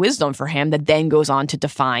internalized wisdom for him that then goes on to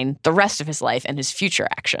define the rest of his life and his future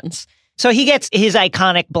actions. So he gets his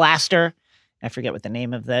iconic blaster. I forget what the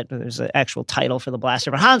name of that, but there's an actual title for the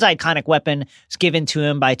blaster. But Han's iconic weapon is given to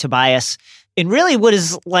him by Tobias. And really what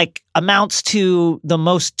is like amounts to the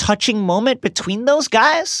most touching moment between those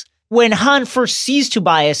guys. When Han first sees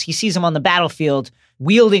Tobias, he sees him on the battlefield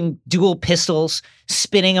wielding dual pistols,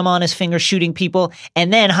 spinning them on his finger, shooting people.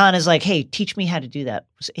 And then Han is like, hey, teach me how to do that.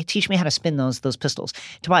 Teach me how to spin those pistols.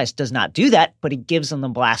 Tobias does not do that, but he gives him the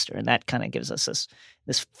blaster. And that kind of gives us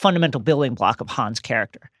this fundamental building block of Han's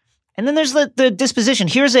character. And then there's the disposition.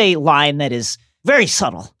 Here's a line that is very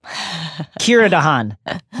subtle. Kira to Han,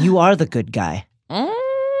 you are the good guy.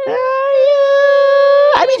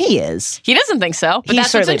 I mean, he is. He doesn't think so, but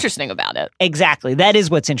that's what's interesting about it. Exactly. That is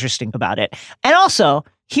what's interesting about it. And also,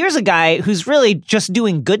 here's a guy who's really just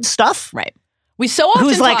doing good stuff. Right. We so often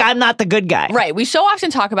who's like, I'm not the good guy. Right. We so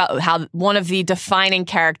often talk about how one of the defining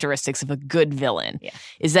characteristics of a good villain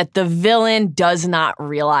is that the villain does not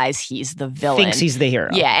realize he's the villain. Thinks he's the hero.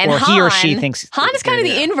 Yeah. And or Han, he or she thinks Han is kind of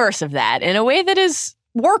the inverse of that in a way that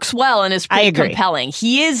works well and is pretty compelling.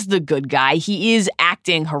 He is the good guy. He is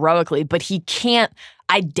acting heroically, but he can't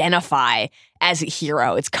identify as a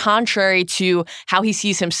hero. It's contrary to how he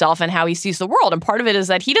sees himself and how he sees the world. And part of it is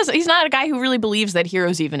that he's not a guy who really believes that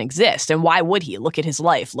heroes even exist. And why would he? Look at his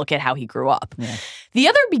life. Look at how he grew up. Yeah. The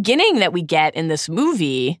other beginning that we get in this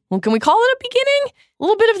movie, well, can we call it a beginning? A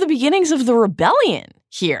little bit of the beginnings of the rebellion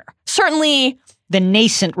here. Certainly the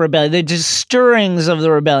nascent rebellion, the just stirrings of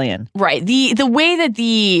the rebellion. Right. The way that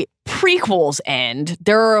the prequels end,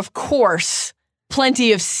 there are, of course,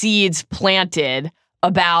 plenty of seeds planted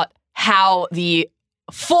about how the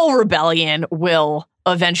full rebellion will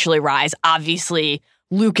eventually rise. Obviously,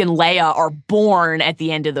 Luke and Leia are born at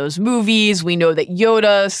the end of those movies. We know that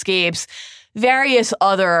Yoda escapes. Various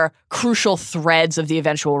other crucial threads of the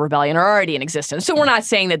eventual rebellion are already in existence. So we're not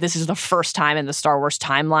saying that this is the first time in the Star Wars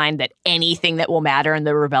timeline that anything that will matter in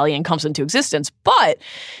the rebellion comes into existence. But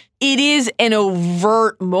it is an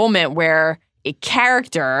overt moment where a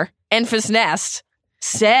character, Enfys Nest,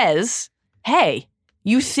 says, hey,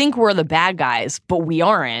 you think we're the bad guys, but we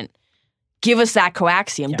aren't. Give us that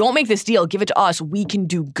coaxium. Yeah. Don't make this deal. Give it to us. We can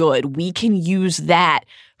do good. We can use that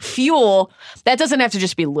fuel. That doesn't have to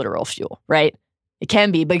just be literal fuel, right? It can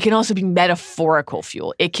be, but it can also be metaphorical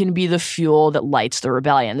fuel. It can be the fuel that lights the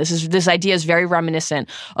rebellion. This idea is very reminiscent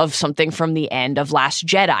of something from the end of Last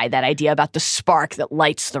Jedi, that idea about the spark that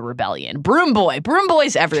lights the rebellion. Broom Boy. Broom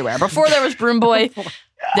Boy's everywhere. Before there was Broom Boy,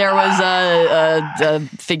 there was a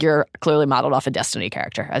figure clearly modeled off a Destiny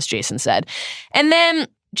character, as Jason said. And then,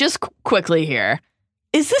 just quickly here,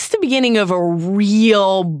 is this the beginning of a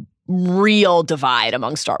real divide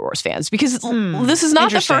among Star Wars fans? Because this is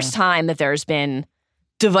not the first time that there's been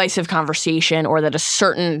divisive conversation or that a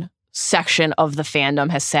certain section of the fandom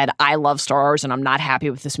has said, I love Star Wars and I'm not happy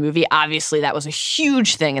with this movie. Obviously, that was a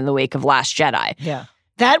huge thing in the wake of Last Jedi. Yeah.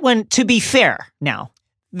 That one, to be fair now,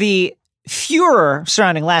 the furor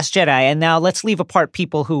surrounding Last Jedi, and now let's leave apart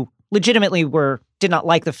people who legitimately did not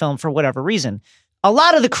like the film for whatever reason. A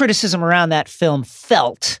lot of the criticism around that film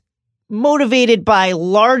felt motivated by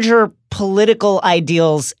larger political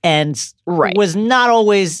ideals and was not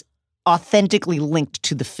always authentically linked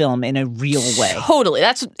to the film in a real way. Totally.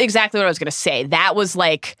 That's exactly what I was going to say. That was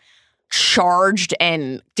like charged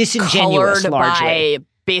and disingenuous colored largely by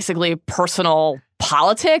basically personal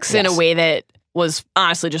politics in a way that was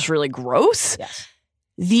honestly just really gross. Yes.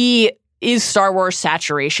 Is Star Wars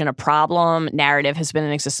saturation a problem? Narrative has been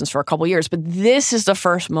in existence for a couple years, but this is the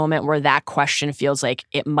first moment where that question feels like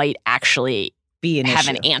it might actually have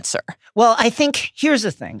an answer. Well, I think here's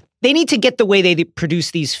the thing. They need to get the way they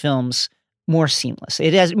produce these films more seamless.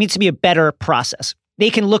 It needs to be a better process.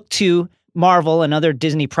 They can look to Marvel, another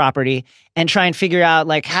Disney property, and try and figure out,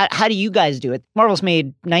 like, how do you guys do it? Marvel's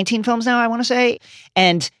made 19 films now, I want to say,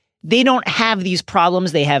 and they don't have these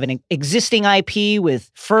problems. They have an existing IP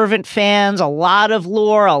with fervent fans, a lot of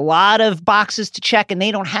lore, a lot of boxes to check, and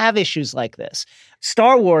they don't have issues like this.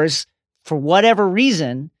 Star Wars, for whatever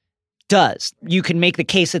reason, does. You can make the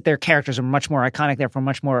case that their characters are much more iconic, therefore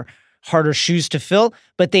much more harder shoes to fill,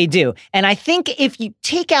 but they do. And I think if you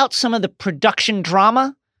take out some of the production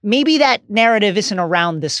drama, maybe that narrative isn't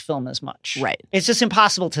around this film as much. Right. It's just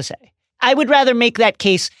impossible to say. I would rather make that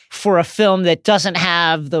case for a film that doesn't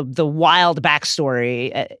have the wild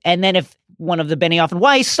backstory. And then if one of the Benioff and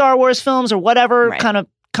Weiss Star Wars films or whatever kind of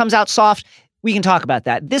comes out soft, we can talk about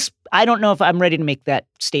that. This, I don't know if I'm ready to make that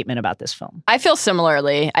statement about this film. I feel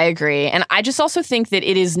similarly. I agree. And I just also think that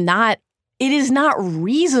it is not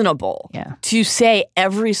reasonable to say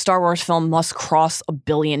every Star Wars film must cross $1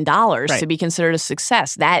 billion to be considered a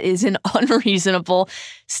success. That is an unreasonable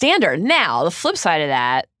standard. Now, the flip side of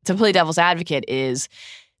that, to play devil's advocate, is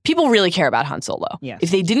people really care about Han Solo. Yes. If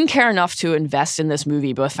they didn't care enough to invest in this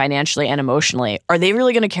movie, both financially and emotionally, are they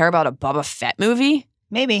really going to care about a Boba Fett movie?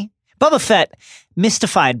 Maybe. Boba Fett,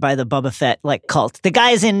 mystified by the Boba Fett cult. The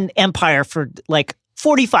guy's in Empire for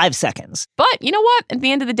 45 seconds. But you know what? At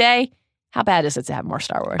the end of the day, how bad is it to have more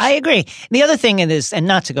Star Wars? I agree. The other thing is, and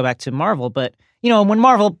not to go back to Marvel, but, when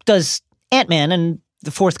Marvel does Ant-Man and the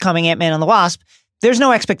forthcoming Ant-Man and the Wasp, there's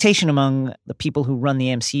no expectation among the people who run the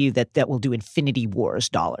MCU that will do Infinity Wars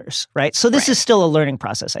dollars, right? So this is still a learning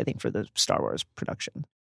process, I think, for the Star Wars production.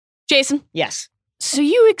 Jason? Yes. So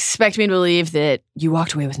you expect me to believe that you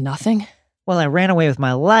walked away with nothing? Well, I ran away with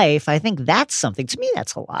my life. I think that's something. To me,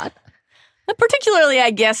 that's a lot. Particularly,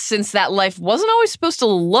 I guess, since that life wasn't always supposed to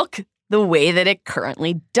look the way that it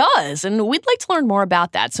currently does. And we'd like to learn more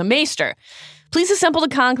about that. So, Maester, please assemble the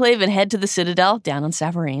conclave and head to the Citadel down on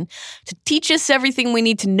Savareen to teach us everything we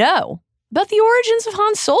need to know about the origins of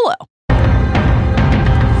Han Solo.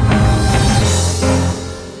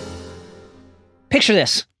 Picture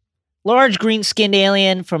this. Large green-skinned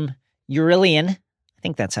alien from Eurillion, I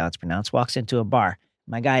think that's how it's pronounced, walks into a bar.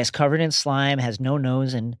 My guy is covered in slime, has no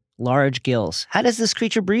nose, and large gills. How does this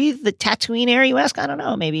creature breathe? The Tatooine air, you ask? I don't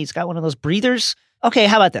know. Maybe he's got one of those breathers. Okay,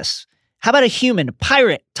 how about this? How about a human,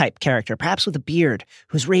 pirate-type character, perhaps with a beard,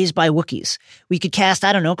 who's raised by Wookiees? We could cast,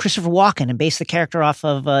 I don't know, Christopher Walken and base the character off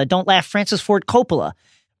of Don't Laugh, Francis Ford Coppola.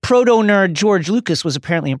 Proto-nerd George Lucas was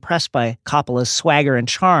apparently impressed by Coppola's swagger and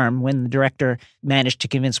charm when the director managed to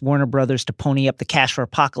convince Warner Brothers to pony up the cash for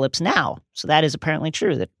Apocalypse Now. So that is apparently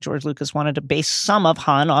true, that George Lucas wanted to base some of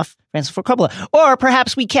Han off Francis Ford Coppola. Or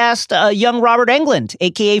perhaps we cast young Robert Englund,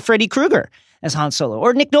 a.k.a. Freddy Krueger, as Han Solo.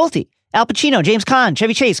 Or Nick Nolte, Al Pacino, James Caan,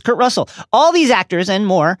 Chevy Chase, Kurt Russell. All these actors and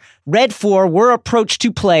more read for, were approached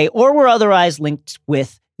to play, or were otherwise linked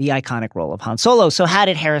with the iconic role of Han Solo. So how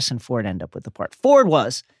did Harrison Ford end up with the part? Ford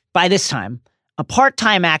was, by this time, a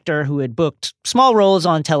part-time actor who had booked small roles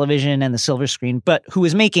on television and the silver screen, but who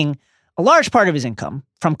was making a large part of his income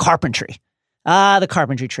from carpentry. The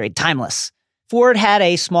carpentry trade, timeless. Ford had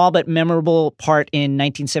a small but memorable part in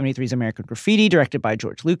 1973's American Graffiti, directed by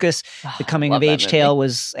George Lucas. The coming-of-age tale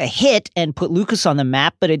was a hit and put Lucas on the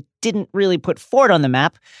map, but it didn't really put Ford on the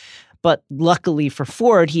map. But luckily for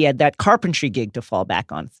Ford, he had that carpentry gig to fall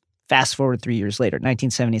back on. Fast forward 3 years later,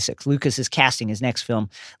 1976, Lucas is casting his next film,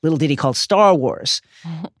 little ditty called Star Wars.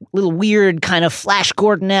 Little weird kind of Flash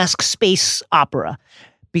Gordon-esque space opera.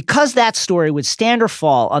 Because that story would stand or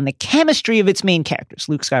fall on the chemistry of its main characters,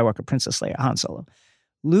 Luke Skywalker, Princess Leia, Han Solo,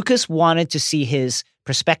 Lucas wanted to see his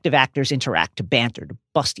prospective actors interact, to banter, to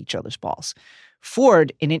bust each other's balls.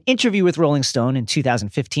 Ford, in an interview with Rolling Stone in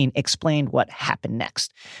 2015, explained what happened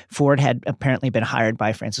next. Ford had apparently been hired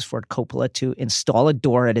by Francis Ford Coppola to install a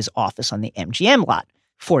door at his office on the MGM lot.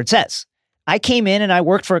 Ford says, I came in and I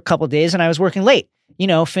worked for a couple of days and I was working late,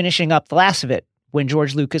 finishing up the last of it, when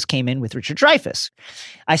George Lucas came in with Richard Dreyfuss.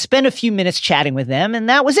 I spent a few minutes chatting with them and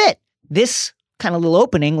that was it. This kind of little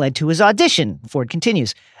opening led to his audition, Ford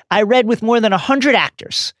continues. I read with more than 100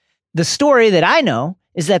 actors. The story that I know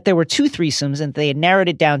is that there were 2 threesomes and they had narrowed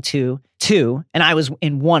it down to 2, and I was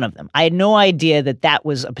in one of them. I had no idea that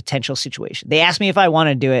was a potential situation. They asked me if I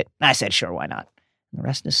wanted to do it, and I said, sure, why not? And the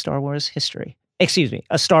rest is Star Wars history. Excuse me,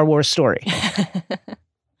 a Star Wars story.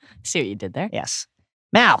 See what you did there? Yes.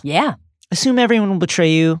 Mal. Yeah. Assume everyone will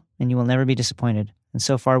betray you, and you will never be disappointed. And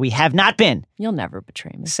so far, we have not been. You'll never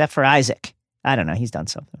betray me. Except for Isaac. I don't know, he's done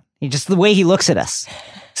something. Just the way he looks at us.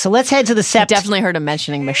 So let's head to the Sept. I definitely heard him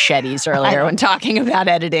mentioning machetes earlier when talking about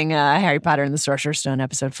editing Harry Potter and the Sorcerer's Stone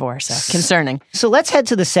episode 4. So concerning. So let's head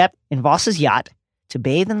to the Sept in Voss's yacht to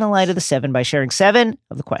bathe in the light of the 7 by sharing 7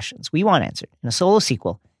 of the questions we want answered in a solo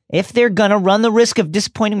sequel If they're gonna run the risk of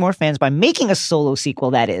disappointing more fans by making a Solo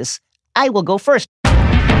sequel, that is, I will go first.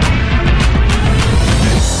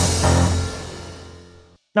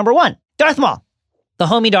 Number 1, Darth Maul. The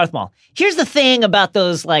homie Darth Maul. Here's the thing about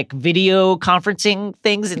those like video conferencing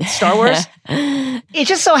things in Star Wars. It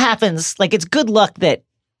just so happens, like it's good luck that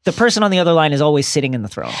the person on the other line is always sitting in the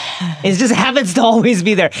throne. It just happens to always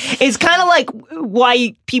be there. It's kind of like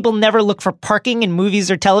why people never look for parking in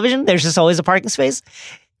movies or television. There's just always a parking space.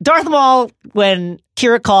 Darth Maul, when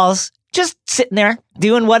Kira calls, just sitting there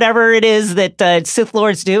doing whatever it is that Sith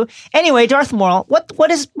Lords do. Anyway, Darth Maul, what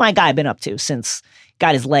has my guy been up to since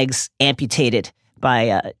got his legs amputated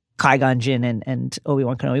by Qui-Gon Jinn and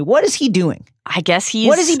Obi-Wan Kenobi? What is he doing? I guess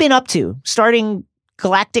What has he been up to? Starting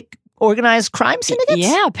galactic organized crime syndicates?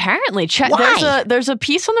 Yeah, apparently. Why? There's a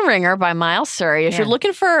piece on The Ringer by Miles Surrey. If you're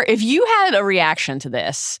looking for, if you had a reaction to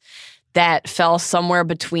this that fell somewhere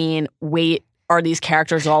between, wait, are these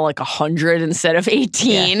characters all like 100 instead of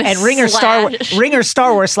 18? Yeah. And Ringer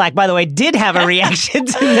Star Wars Slack, by the way, did have a reaction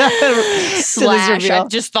to this reveal. I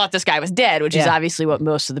just thought this guy was dead, which is obviously what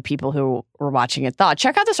most of the people who were watching it thought.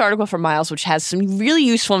 Check out this article from Miles, which has some really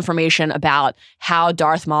useful information about how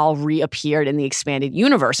Darth Maul reappeared in the expanded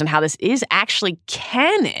universe and how this is actually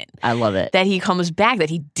canon. I love it. That he comes back, that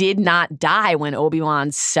he did not die when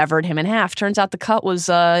Obi-Wan severed him in half. Turns out the cut was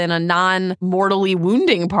in a non-mortally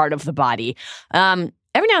wounding part of the body.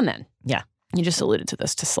 Every now and then, you just alluded to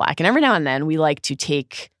this, to Slack, and every now and then we like to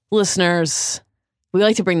take listeners, we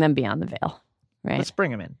like to bring them beyond the veil, right? Let's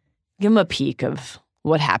bring them in. Give them a peek of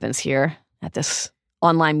what happens here at this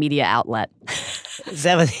online media outlet. Is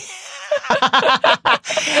that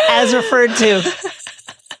as referred to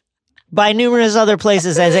by numerous other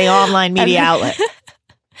places as a online media outlet.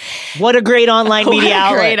 What a great online media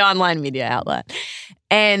outlet. Great online media outlet.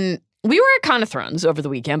 And we were at Con of Thrones over the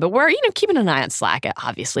weekend, but we're, keeping an eye on Slack.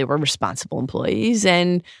 Obviously, we're responsible employees.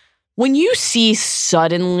 And when you see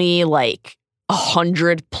suddenly like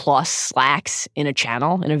 100+ Slacks in a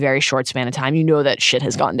channel in a very short span of time, you know that shit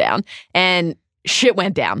has gone down. And shit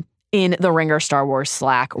went down in the Ringer Star Wars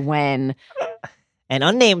Slack when an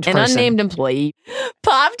unnamed employee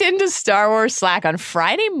popped into Star Wars Slack on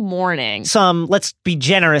Friday morning. Let's be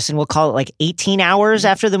generous and we'll call it like 18 hours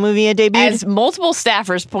after the movie had debuted. As multiple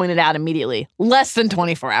staffers pointed out immediately, less than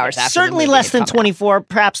 24 hours after certainly the movie less than 24,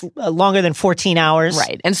 perhaps longer than 14 hours.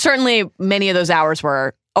 Right. And certainly many of those hours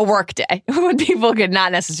were a work day when people could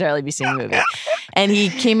not necessarily be seeing a movie. And he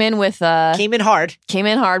came in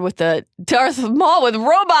hard with the Darth Maul with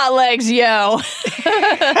robot legs, yo.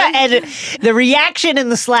 And the reaction in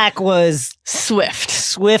the Slack was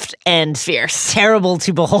swift and fierce, terrible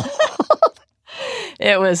to behold.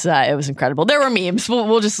 It was incredible. There were memes.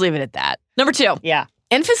 We'll just leave it at that. Number 2. Yeah.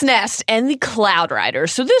 Enfys Nest and the Cloud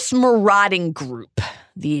Riders. So this marauding group,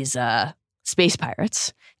 these space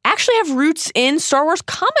pirates, actually have roots in Star Wars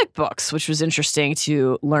comic books, which was interesting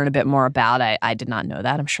to learn a bit more about. I did not know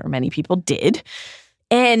that. I'm sure many people did.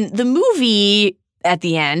 And the movie at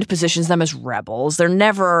the end positions them as rebels. They're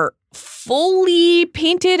never fully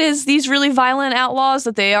painted as these really violent outlaws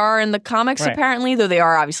that they are in the comics, apparently, though they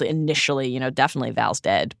are obviously initially, definitely Val's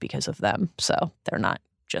dead because of them. So they're not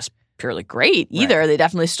just purely great either. Right. They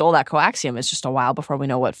definitely stole that coaxium. It's just a while before we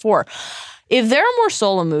know what for. If there are more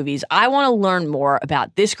Solo movies, I want to learn more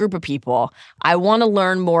about this group of people. I want to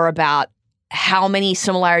learn more about how many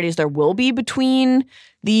similarities there will be between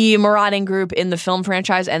the marauding group in the film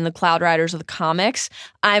franchise and the Cloud Riders of the comics.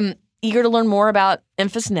 I'm eager to learn more about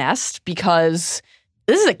Enfys Nest because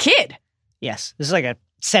this is a kid. Yes, this is like a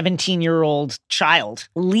 17-year-old child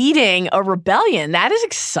leading a rebellion. That is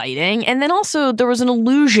exciting. And then also there was an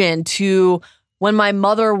allusion to when my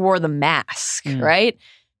mother wore the mask, right?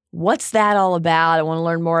 What's that all about? I want to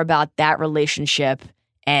learn more about that relationship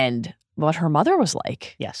and what her mother was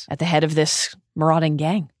like. Yes. At the head of this marauding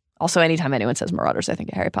gang. Also, anytime anyone says marauders, I think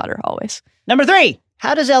of Harry Potter, always. Number 3,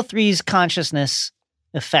 how does L3's consciousness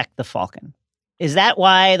affect the Falcon? Is that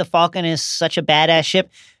why the Falcon is such a badass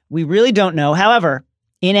ship? We really don't know. However,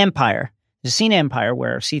 in Empire, there's a scene in Empire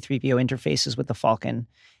where C-3PO interfaces with the Falcon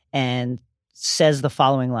and says the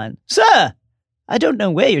following line, "Sir, I don't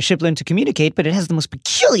know where your ship learned to communicate, but it has the most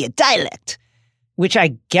peculiar dialect," which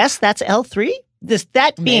I guess that's L3.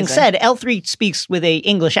 That being said, L3 speaks with a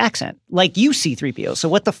English accent, like you, C-3PO. So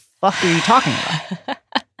what the fuck are you talking about?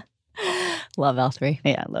 Love L3.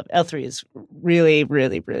 Yeah, I love it. L3 is really,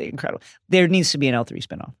 really, really incredible. There needs to be an L3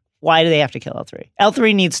 spinoff. Why do they have to kill L3?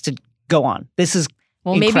 L3 needs to go on. This is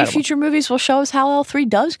incredible. Maybe future movies will show us how L3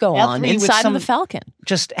 does go on inside of the Falcon.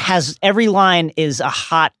 Just has every line is a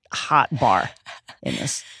hot bar in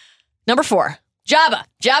this. Number 4, Jabba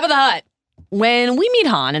the Hutt. when we meet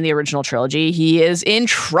Han in the original trilogy, he is in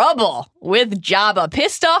trouble with Jabba,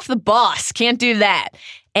 pissed off the boss, can't do that.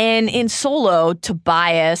 And in Solo,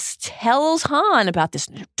 Tobias tells Han about this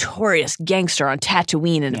notorious gangster on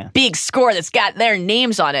Tatooine and a big score that's got their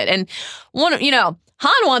names on it. And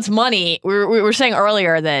Han wants money. We were saying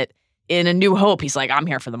earlier that in A New Hope, he's like, I'm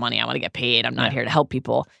here for the money. I want to get paid. I'm not here to help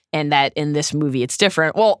people. And that in this movie, it's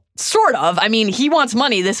different. Well, sort of. I mean, he wants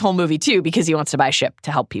money this whole movie, too, because he wants to buy a ship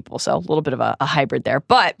to help people. So a little bit of a hybrid there.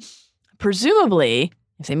 But presumably,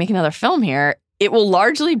 if they make another film here, it will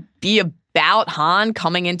largely be about Han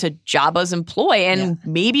coming into Jabba's employ and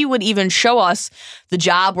maybe would even show us the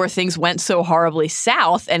job where things went so horribly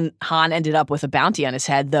south and Han ended up with a bounty on his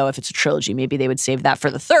head. Though if it's a trilogy, maybe they would save that for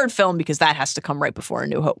the third film because that has to come right before A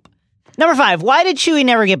New Hope. Number 5, why did Chewie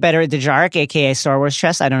never get better at the Jark, a.k.a. Star Wars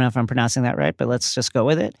chess? I don't know if I'm pronouncing that right, but let's just go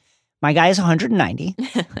with it. My guy is 190.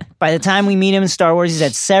 By the time we meet him in Star Wars, he's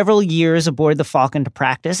had several years aboard the Falcon to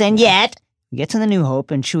practice, and yet we get to the New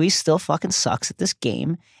Hope, and Chewie still fucking sucks at this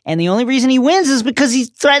game, and the only reason he wins is because he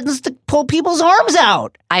threatens to pull people's arms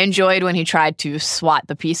out. I enjoyed when he tried to swat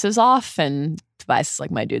the pieces off, and Tobias is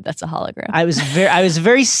like, my dude, that's a hologram. I was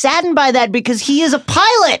very saddened by that because he is a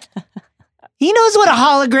pilot. He knows what a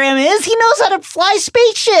hologram is. He knows how to fly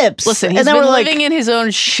spaceships. Listen, he's been living in his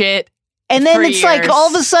own shit. And then it's years. Like all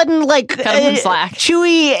of a sudden, like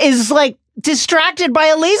Chewie is like distracted by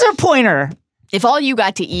a laser pointer. If all you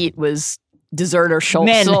got to eat was deserter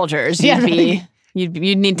soldiers, you'd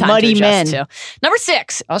need time Muddy to adjust men. to. Number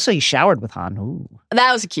 6. Also, he showered with Han. Ooh.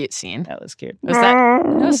 That was a cute scene. That was cute. Was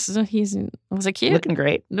it cute? Looking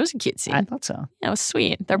great. It was a cute scene. I thought so. Yeah, it was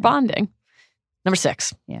sweet. They're bonding. Number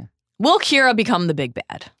 6. Yeah. Will Kira become the big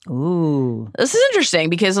bad? Ooh. This is interesting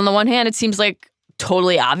because on the one hand, it seems like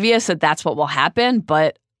totally obvious that that's what will happen.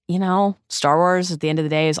 But, Star Wars at the end of the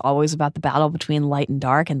day is always about the battle between light and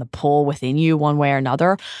dark and the pull within you one way or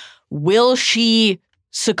another. Will she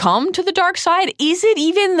succumb to the dark side? Is it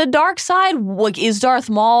even the dark side? Like, is Darth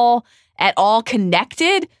Maul at all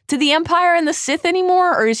connected to the Empire and the Sith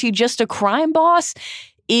anymore? Or is he just a crime boss?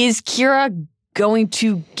 Is Kira going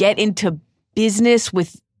to get into business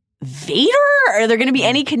with Vader? Are there going to be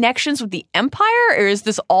any connections with the Empire? Or is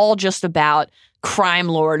this all just about crime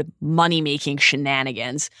lord money-making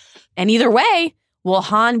shenanigans? And either way, will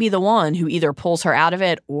Han be the one who either pulls her out of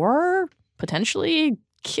it or potentially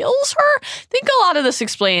kills her? I think a lot of this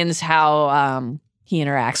explains how he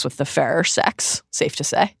interacts with the fairer sex, safe to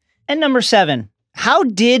say. And number 7, how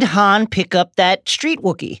did Han pick up that street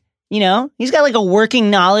Wookiee? He's got like a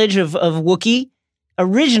working knowledge of Wookiee.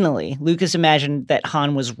 Originally, Lucas imagined that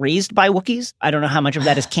Han was raised by Wookiees. I don't know how much of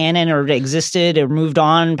that is canon or existed or moved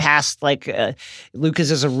on past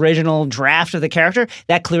Lucas's original draft of the character.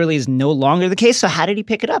 That clearly is no longer the case. So how did he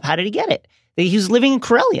pick it up? How did he get it? He was living in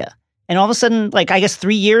Corellia. And all of a sudden, I guess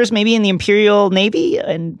 3 years maybe in the Imperial Navy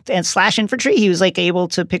and / infantry, he was able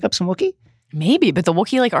to pick up some Wookiee. Maybe, but the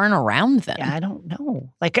Wookiee aren't around then. Yeah, I don't know.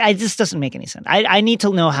 It just doesn't make any sense. I need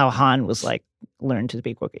to know how Han was learned to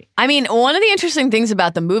speak Wookiee. I mean, one of the interesting things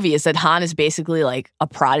about the movie is that Han is basically a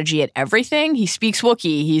prodigy at everything. He speaks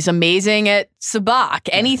Wookiee. He's amazing at sabacc.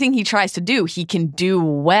 Anything he tries to do, he can do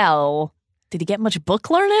well. Did he get much book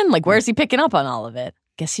learning? Where's he picking up on all of it?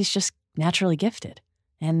 Guess he's just naturally gifted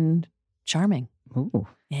and charming. Ooh.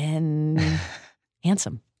 And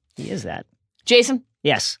handsome. He is that. Jason?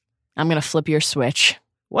 Yes. I'm going to flip your switch.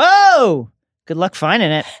 Whoa! Good luck finding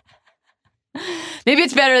it. Maybe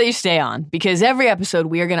it's better that you stay on, because every episode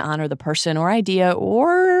we are going to honor the person or idea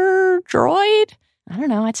or droid. I don't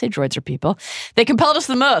know. I'd say droids are people. They compelled us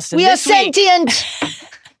the most. We are sentient!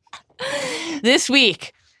 This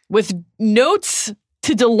week, with notes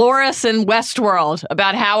to Dolores and Westworld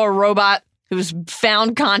about how a robot who's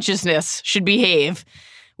found consciousness should behave,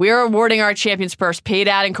 we are awarding our Champion's Purse, paid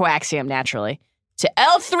out in coaxium, naturally, to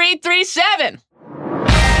L337.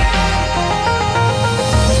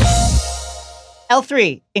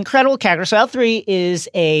 L3, incredible character. So L3 is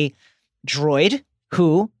a droid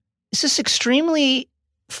who is just extremely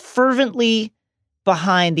fervently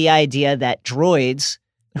behind the idea that droids,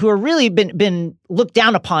 who are really been looked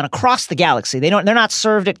down upon across the galaxy, they're not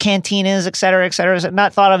served at cantinas, et cetera,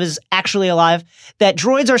 not thought of as actually alive, that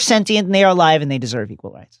droids are sentient and they are alive and they deserve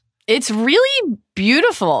equal rights. It's really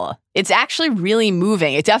beautiful. It's actually really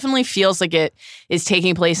moving. It definitely feels like it is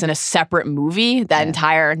taking place in a separate movie, that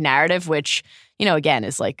entire narrative, which, again,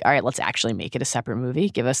 is all right, let's actually make it a separate movie.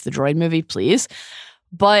 Give us the droid movie, please.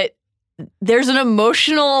 But there's an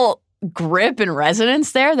emotional grip and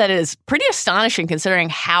resonance there that is pretty astonishing considering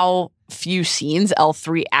how few scenes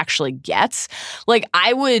L3 actually gets. Like,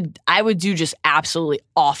 I would do just absolutely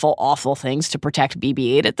awful things to protect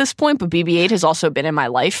BB-8 at this point, but BB-8 has also been in my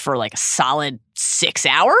life for like a solid 6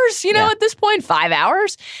 hours, at this point, 5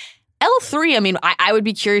 hours. L3, I mean, I would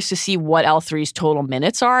be curious to see what L3's total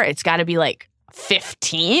minutes are. It's got to be like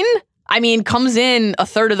 15. I mean, comes in a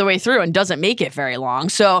third of the way through and doesn't make it very long.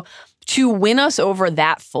 So to win us over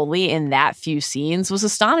that fully in that few scenes was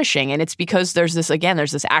astonishing. And it's because there's this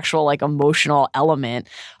actual like emotional element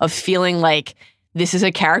of feeling like this is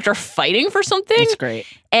a character fighting for something. It's great.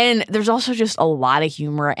 And there's also just a lot of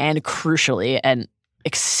humor and crucially an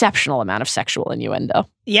exceptional amount of sexual innuendo.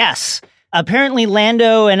 Yes. Apparently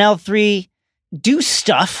Lando and L3 do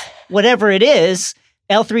stuff, whatever it is.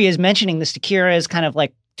 L3 is mentioning this to Kira as kind of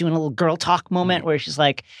like doing a little girl talk moment where she's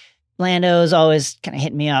like, Lando's always kind of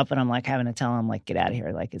hitting me up, and I'm like having to tell him, like, get out of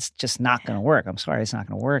here. Like, it's just not going to work. I'm sorry, it's not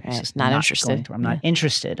going to work. It's just not interested. I'm not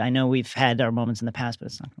interested. I know we've had our moments in the past, but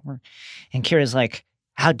it's not going to work. And Kira's like,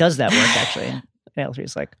 how does that work, actually? And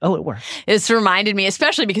L3's like, oh, it works. It's reminded me,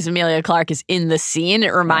 especially because Emilia Clarke is in the scene,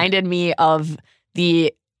 it reminded me of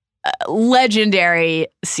the legendary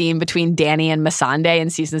scene between Danny and Missandei in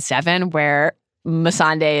season 7, where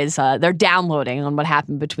Missandei is, they're downloading on what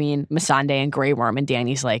happened between Missandei and Grey Worm, and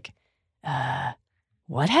Danny's like,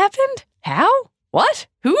 what happened? How? What?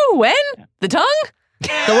 Who? When? The tongue? The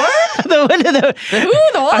word? the who?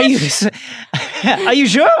 The what? Are you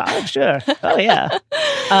sure? I'm sure. Oh, yeah.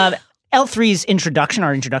 L3's introduction,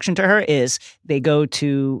 our introduction to her, is they go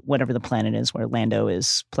to whatever the planet is where Lando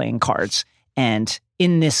is playing cards. And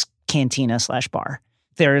in this cantina/bar,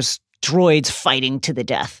 there's droids fighting to the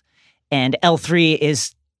death. And L3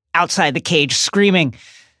 is outside the cage screaming,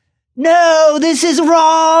 no, this is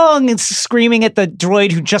wrong. It's screaming at the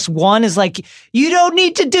droid who just won, is like, you don't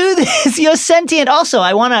need to do this. You're sentient. Also,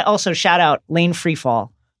 I want to also shout out Lane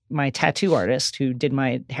Freefall, my tattoo artist who did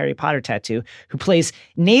my Harry Potter tattoo, who plays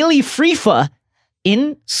Nayli Freefa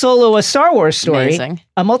in Solo, a Star Wars story. Amazing.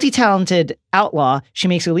 A multi-talented outlaw. She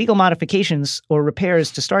makes illegal modifications or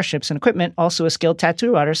repairs to starships and equipment. Also a skilled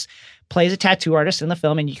tattoo artist. Plays a tattoo artist in the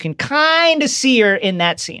film, and you can kind of see her in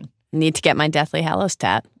that scene. Need to get my Deathly Hallows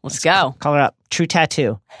tat. Let's go. Call her up. True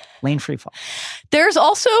Tattoo. Lane Freefall. There's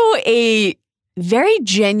also a very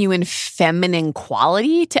genuine feminine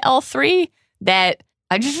quality to L3 that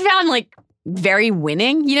I just found like very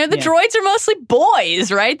winning. The droids are mostly boys,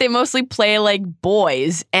 right? They mostly play like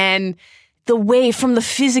boys. And the way from the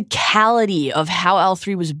physicality of how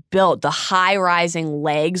L3 was built, the high rising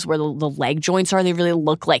legs where the leg joints are, they really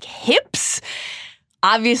look like hips.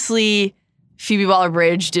 Obviously, Phoebe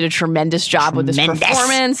Waller-Bridge did a tremendous job with this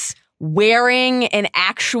performance, wearing an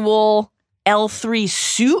actual L3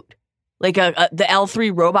 suit, like the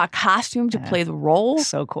L3 robot costume to play the role.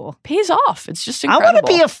 So cool. Pays off. It's just incredible. I want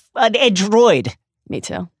to be a droid. Me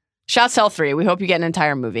too. Shouts to L3. We hope you get an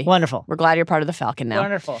entire movie. Wonderful. We're glad you're part of the Falcon now.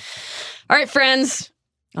 Wonderful. All right, friends.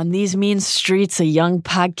 On these mean streets, a young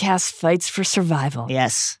podcast fights for survival.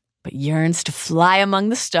 Yes. But yearns to fly among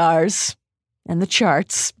the stars and the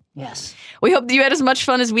charts. Yes. We hope that you had as much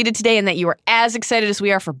fun as we did today and that you are as excited as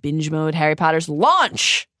we are for Binge Mode Harry Potter's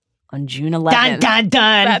launch on June 11th. Dun, dun,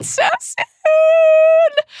 dun. That's so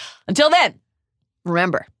soon. Until then,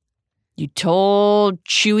 remember, you told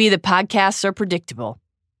Chewie the podcasts are predictable.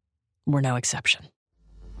 We're no exception.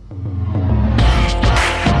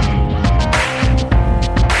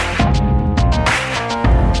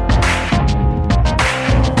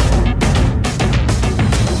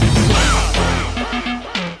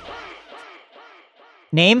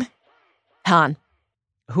 Name? Han.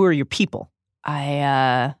 Who are your people?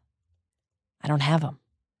 I don't have them.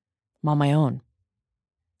 I'm on my own.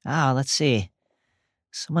 Let's see.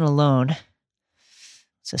 Someone alone.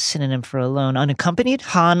 It's a synonym for alone. Unaccompanied?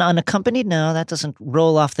 Han unaccompanied? No, that doesn't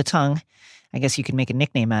roll off the tongue. I guess you could make a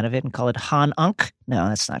nickname out of it and call it Han Unk. No,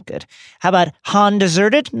 that's not good. How about Han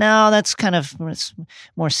deserted? No, that's kind of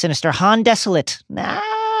more sinister. Han desolate? Nah,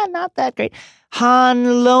 not that great.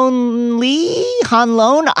 Han lonely? Han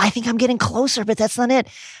lone? I think I'm getting closer, but that's not it.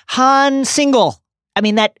 Han single. I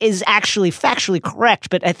mean, that is actually factually correct,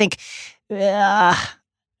 but I think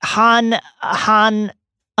Han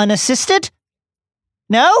unassisted?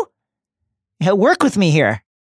 No? Work with me here.